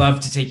 we would love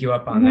to take you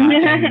up on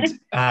that,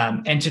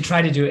 and to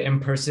try to do it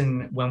in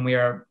person when we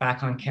are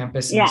back on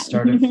campus in the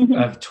start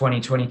of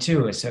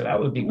 2022. So that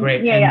would be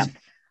great.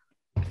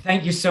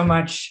 Thank you so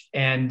much.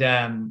 And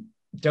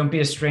don't be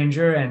a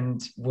stranger,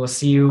 and we'll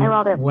see you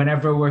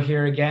whenever we're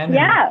here again.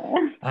 Yeah.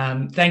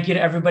 And, thank you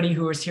to everybody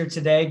who was here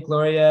today,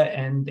 Gloria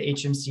and the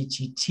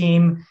HMCT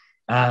team.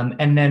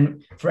 And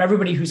then for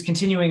everybody who's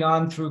continuing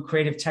on through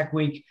Creative Tech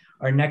Week,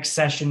 our next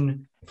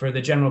session for the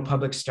general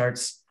public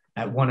starts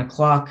at 1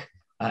 o'clock.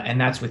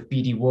 And that's with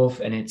BD Wolf,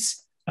 and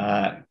it's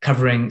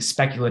covering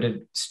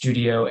speculative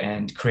studio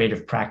and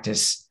creative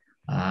practice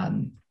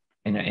in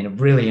a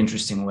really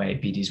interesting way.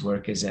 BD's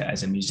work as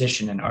a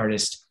musician, an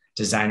artist,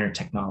 designer,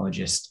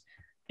 technologist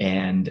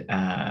And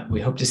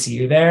we hope to see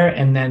you there.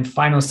 And then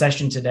final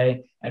session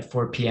today at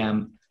 4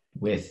 p.m.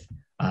 with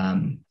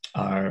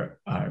our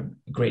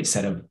great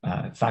set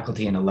of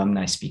faculty and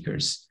alumni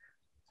speakers.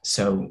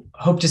 So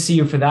hope to see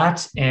you for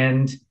that.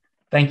 And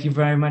thank you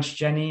very much,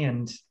 Jenny.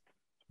 And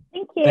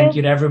thank you. Thank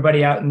you to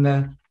everybody out in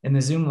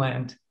the Zoom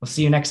land. We'll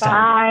see you next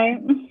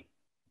time. Bye.